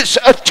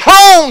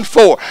atoned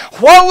for.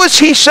 What was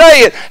He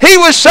saying? He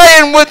was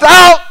saying,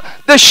 without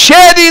the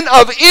shedding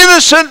of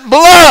innocent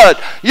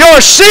blood. Your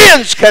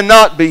sins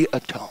cannot be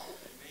atoned.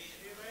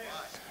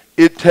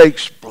 It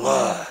takes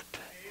blood,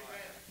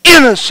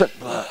 innocent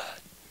blood,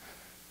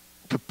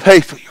 to pay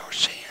for your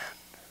sin.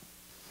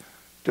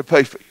 To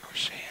pay for your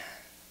sin.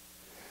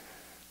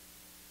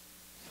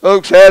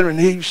 Folks, Adam and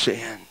Eve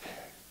sinned.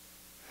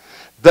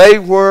 They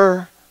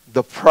were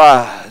the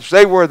prize.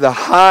 They were the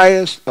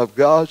highest of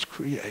God's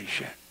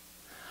creation.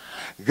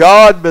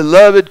 God,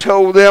 beloved,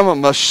 told them a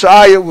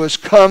Messiah was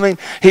coming.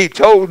 He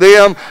told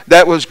them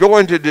that was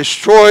going to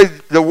destroy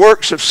the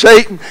works of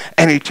Satan.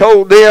 And He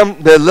told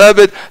them,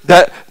 beloved,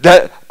 that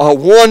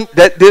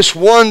this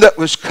one that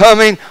was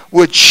coming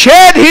would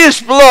shed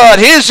His blood,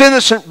 His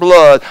innocent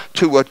blood,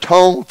 to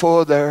atone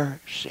for their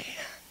sin.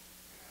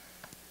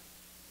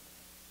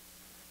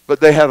 But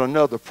they had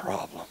another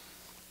problem.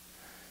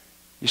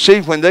 You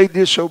see, when they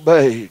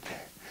disobeyed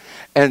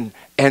and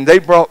they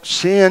brought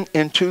sin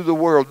into the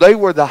world, they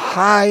were the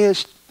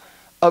highest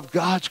of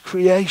God's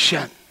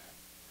creation.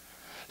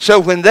 So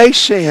when they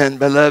sinned,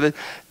 beloved,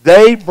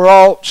 they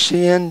brought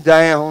sin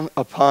down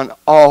upon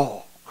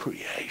all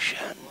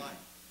creation.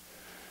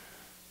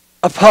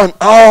 Upon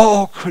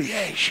all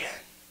creation.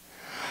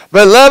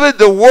 Beloved,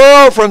 the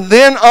world from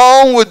then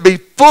on would be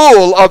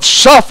full of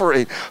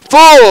suffering,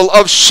 full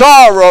of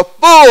sorrow,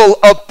 full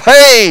of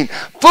pain,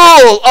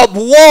 full of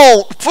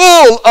want,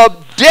 full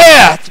of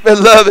death,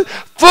 beloved,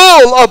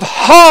 full of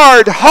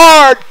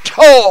hard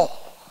toil.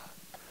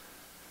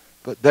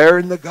 But there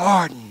in the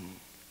garden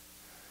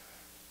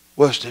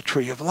was the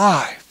tree of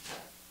life.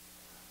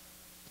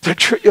 The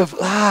tree of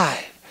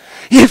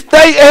life. If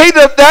they ate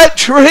of that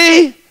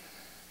tree,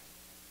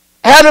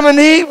 Adam and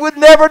Eve would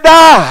never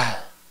die.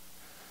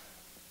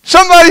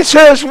 Somebody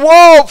says,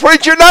 "Whoa,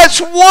 preacher, that's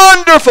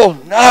wonderful."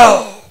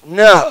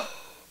 No.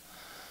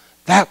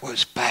 That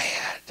was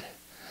bad.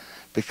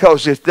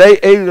 Because if they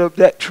ate of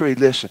that tree,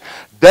 listen,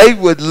 they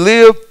would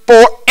live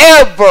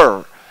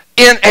forever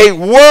in a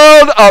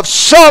world of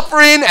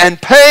suffering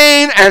and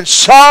pain and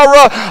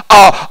sorrow,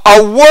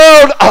 a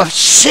world of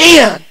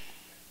sin.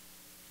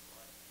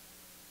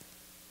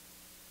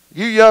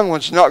 You young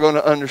ones are not going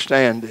to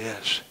understand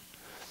this.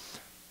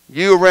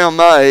 You around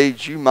my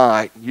age, you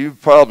might. You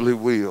probably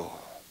will.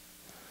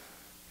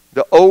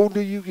 The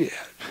older you get,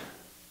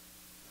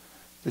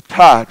 the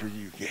tighter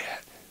you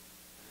get.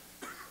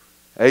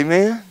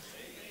 Amen?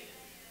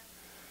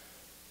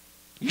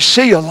 You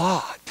see a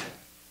lot.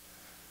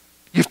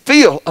 You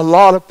feel a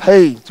lot of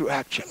pain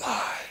throughout your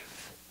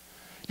life.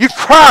 You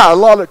cry a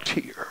lot of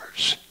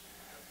tears.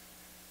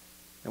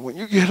 And when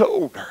you get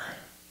older,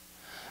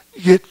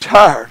 you get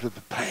tired of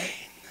the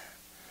pain.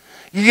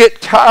 You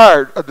get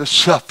tired of the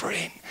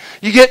suffering.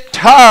 You get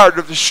tired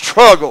of the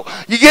struggle.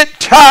 You get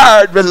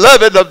tired,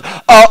 beloved, of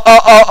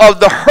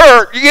the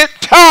hurt. You get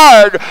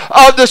tired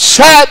of the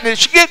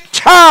sadness. You get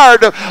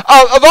tired of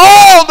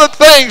all the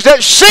things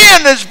that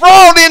sin has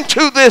brought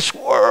into this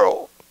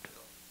world.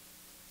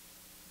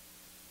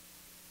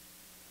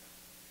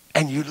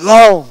 And you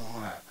long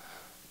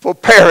for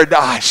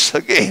paradise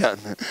again.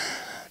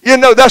 You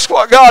know, that's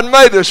what God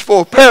made us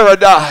for,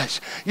 paradise.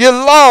 You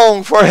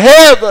long for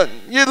heaven.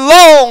 You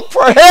long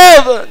for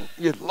heaven.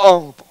 You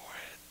long for it.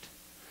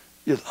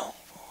 You long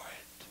for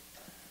it.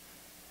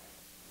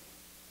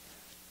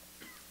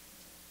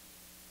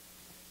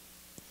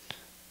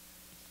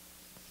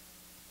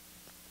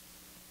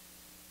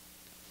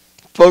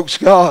 Folks,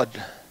 God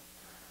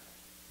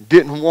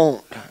didn't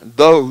want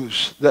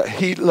those that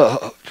He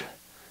loved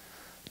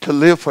to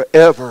live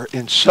forever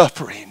in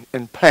suffering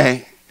and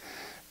pain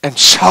and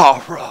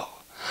sorrow.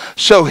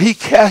 So He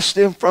cast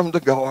them from the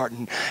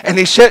garden, and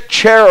He set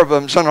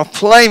cherubims on a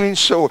flaming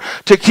sword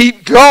to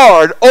keep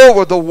guard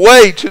over the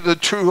way to the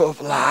true of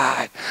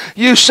life.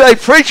 You say,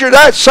 "Preacher,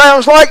 that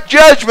sounds like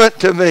judgment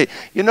to me."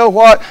 You know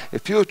what?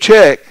 If you'll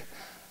check,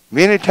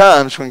 many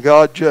times when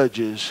God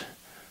judges,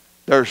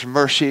 there's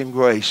mercy and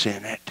grace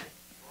in it.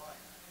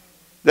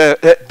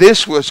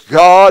 This was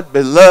God,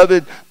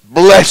 beloved,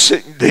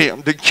 blessing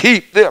them to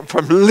keep them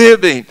from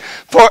living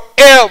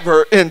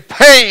forever in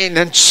pain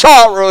and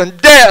sorrow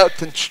and death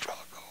and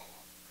struggle.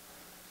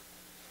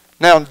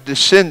 Now the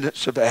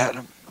descendants of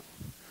Adam,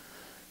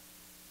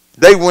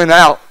 they went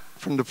out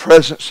from the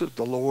presence of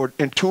the Lord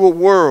into a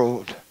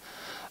world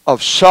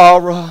of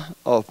sorrow,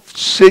 of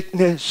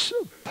sickness,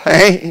 of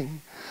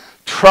pain,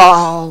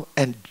 trial,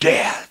 and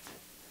death.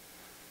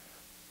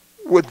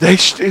 Would they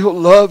still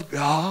love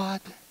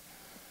God?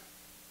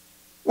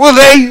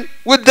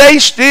 Would they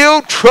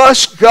still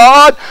trust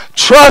God,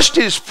 trust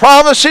His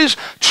promises,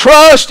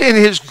 trust in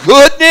His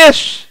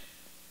goodness?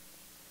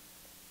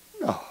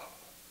 No.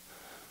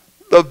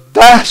 The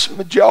vast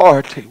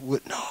majority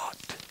would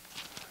not.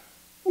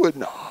 Would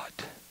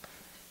not.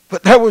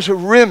 But there was a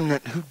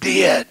remnant who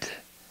did.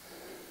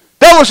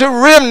 There was a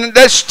remnant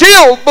that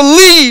still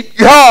believed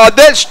God,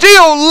 that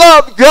still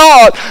loved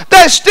God,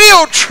 that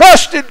still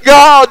trusted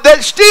God,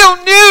 that still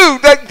knew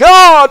that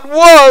God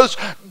was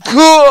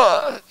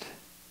good.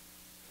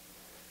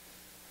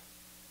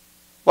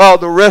 While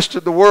the rest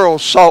of the world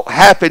sought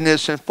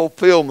happiness and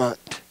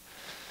fulfillment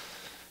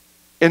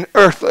in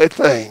earthly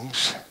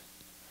things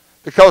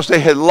because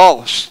they had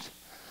lost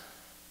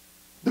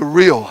the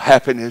real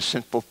happiness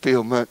and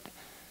fulfillment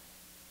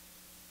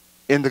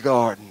in the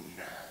garden.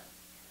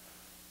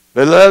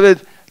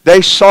 Beloved,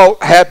 they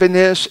sought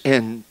happiness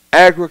in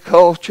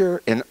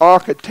agriculture, in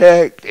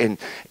architect, in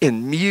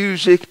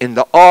music, in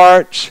the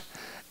arts,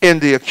 in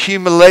the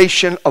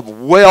accumulation of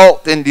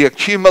wealth, in the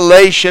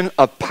accumulation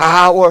of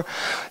power.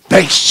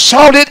 They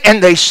sought it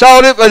and they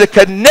sought it, but they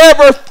could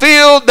never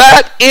fill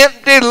that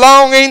empty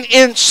longing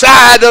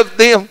inside of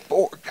them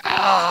for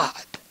God.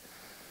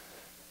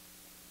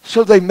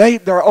 So they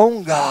made their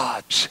own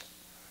gods.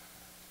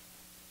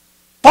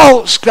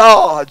 False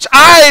gods,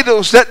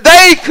 idols that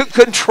they could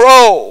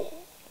control.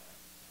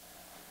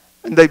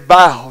 And they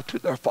bowed to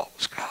their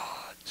false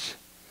gods.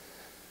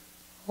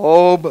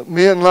 Oh, but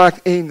men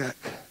like Enoch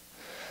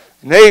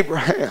and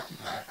Abraham,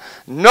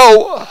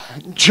 Noah,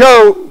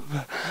 Job,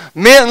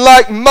 men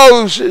like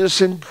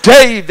Moses and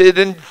David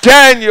and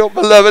Daniel,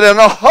 beloved, and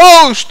a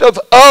host of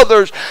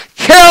others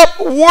kept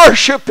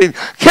worshiping,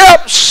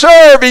 kept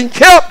serving,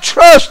 kept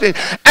trusting,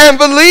 and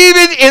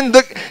believing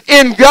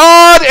in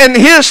God and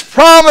His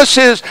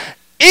promises,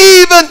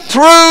 even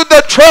through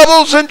the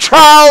troubles and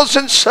trials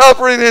and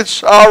suffering and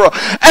sorrow.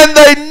 And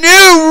they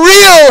knew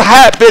real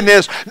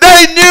happiness.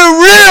 They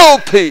knew real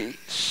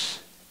peace.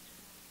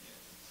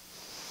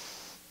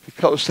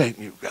 Because they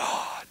knew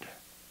God.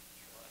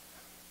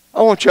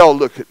 I want y'all to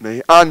look at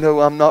me. I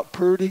know I'm not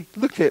pretty.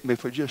 Look at me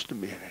for just a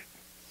minute.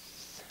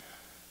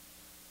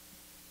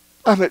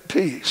 I'm at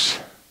peace.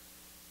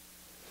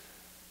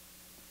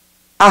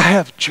 I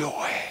have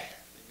joy.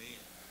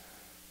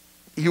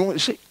 You want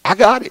to see? I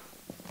got it.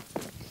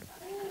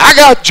 I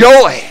got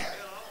joy.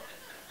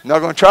 I'm not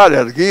going to try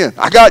that again.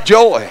 I got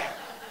joy.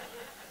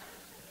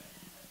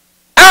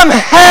 I'm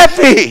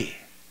happy.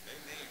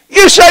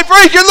 You say,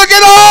 preacher, look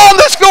at all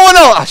that's going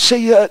on. I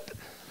see it.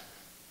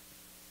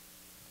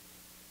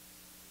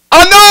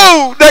 I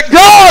know that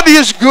God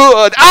is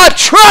good. I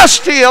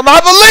trust Him.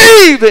 I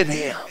believe in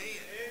Him.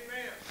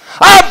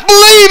 I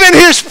believe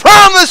in His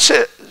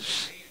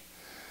promises.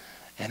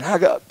 And I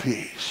got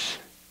peace.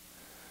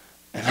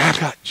 And I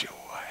got joy.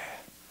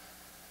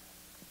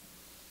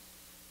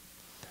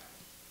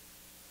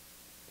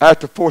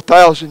 After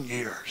 4,000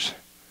 years,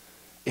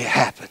 it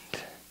happened.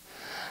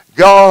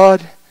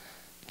 God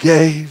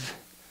gave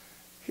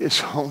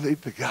His only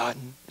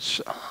begotten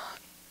Son.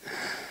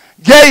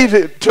 Gave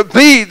Him to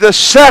be the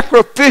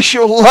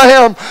sacrificial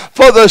lamb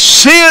for the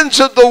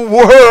sins of the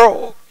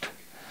world.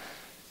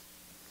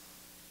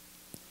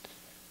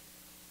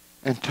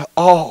 And to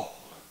all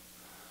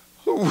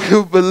who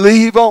will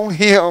believe on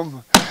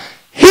Him,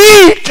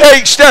 He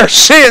takes their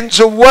sins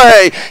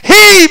away.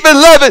 He,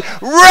 beloved,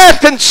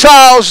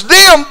 reconciles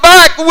them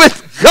back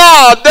with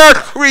God, their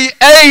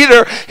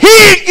Creator.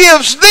 He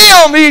gives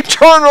them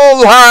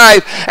eternal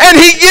life. And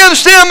He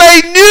gives them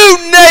a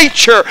new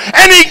nature.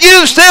 And He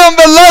gives them,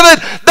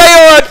 beloved, they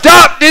are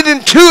adopted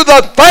into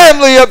the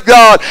family of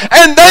God.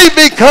 And they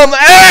become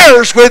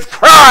heirs with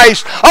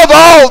Christ of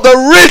all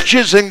the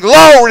riches and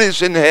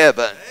glories in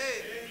heaven.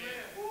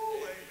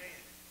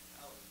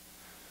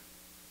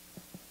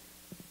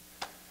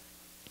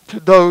 To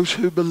those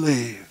who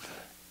believe.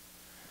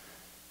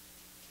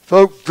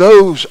 Folks,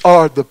 those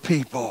are the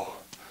people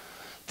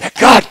that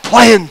God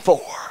planned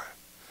for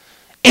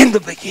in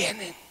the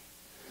beginning.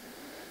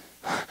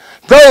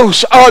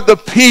 Those are the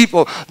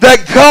people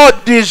that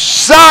God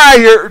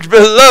desired,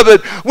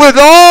 beloved, with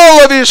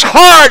all of His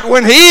heart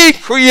when He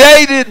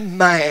created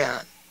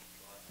man.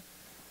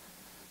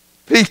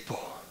 People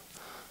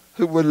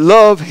who would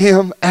love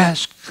Him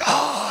as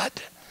God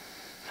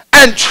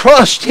and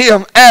trust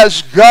Him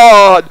as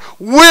God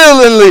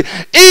willingly,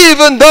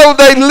 even though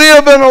they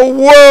live in a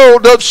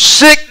world of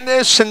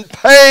sickness and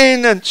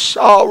pain and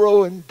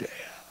sorrow and death.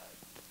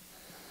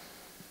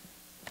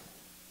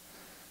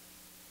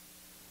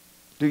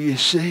 Do you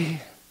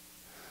see?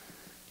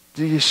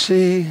 Do you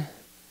see,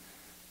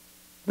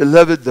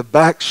 beloved, the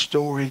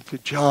backstory to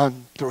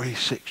John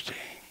 3:16?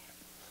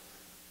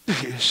 Do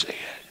you see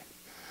it?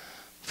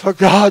 For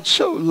God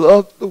so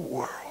loved the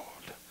world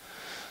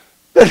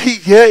that He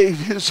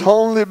gave His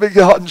only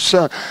begotten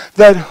Son,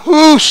 that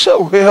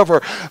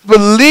whosoever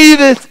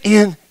believeth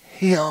in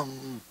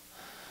Him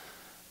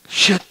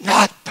should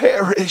not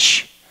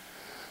perish,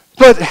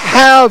 but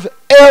have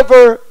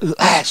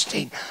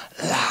everlasting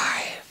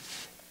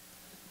life.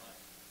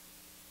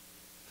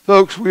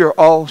 Folks, we are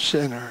all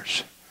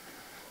sinners.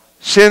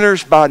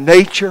 Sinners by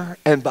nature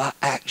and by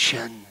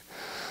action.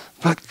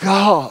 But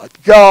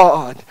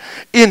God,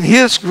 in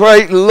His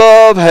great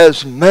love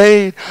has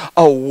made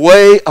a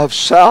way of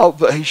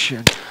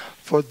salvation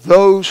for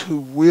those who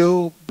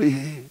will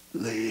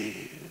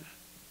believe.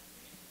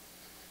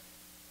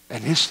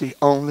 And it's the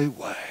only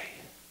way.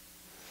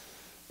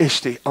 It's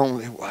the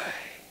only way.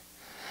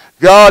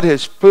 God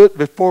has put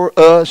before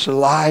us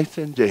life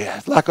and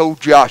death, like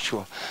old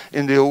Joshua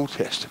in the Old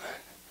Testament.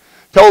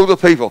 Told the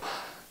people,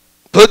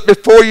 put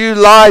before you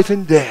life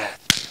and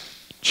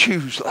death.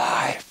 Choose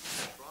life.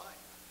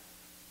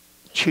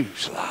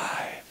 Choose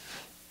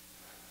life.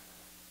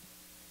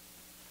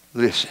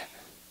 Listen,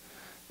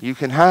 you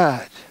can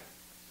hide.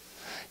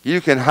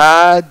 You can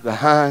hide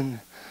behind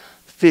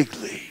fig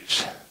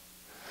leaves.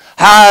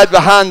 Hide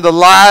behind the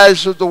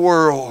lies of the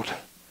world.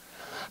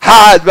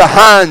 Hide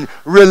behind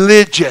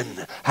religion.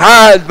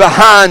 Hide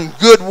behind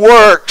good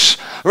works.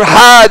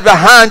 Hide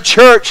behind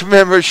church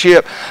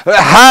membership.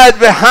 Hide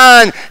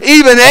behind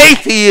even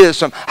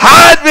atheism.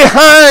 Hide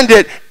behind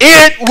it.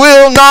 It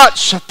will not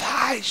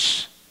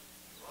suffice.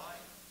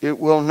 It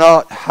will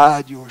not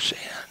hide your sin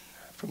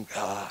from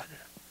God.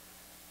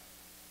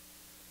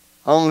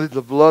 Only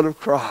the blood of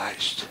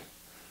Christ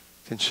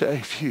can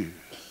save you.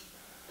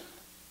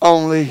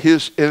 Only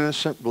His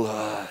innocent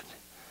blood.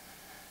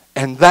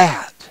 And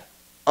that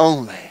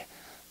only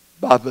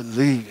by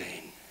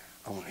believing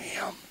on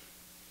Him.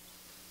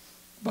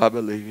 By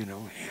believing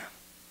on Him.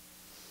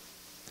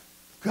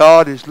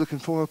 God is looking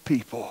for a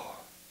people,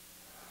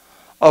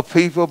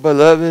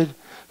 beloved,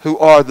 who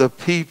are the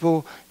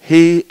people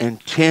He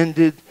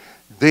intended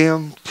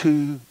them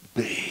to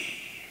be.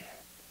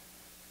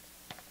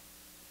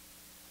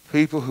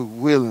 People who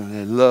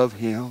willingly love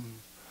Him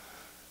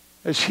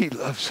as He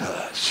loves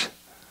us.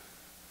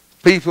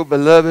 People,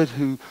 beloved,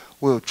 who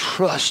will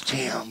trust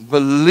Him,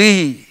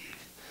 believe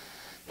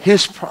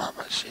His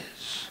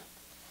promises.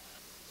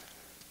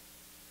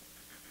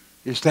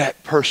 Is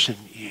that person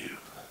you?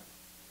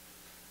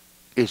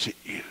 Is it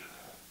you?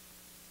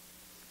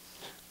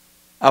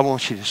 I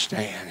want you to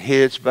stand,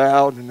 heads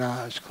bowed and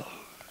eyes closed.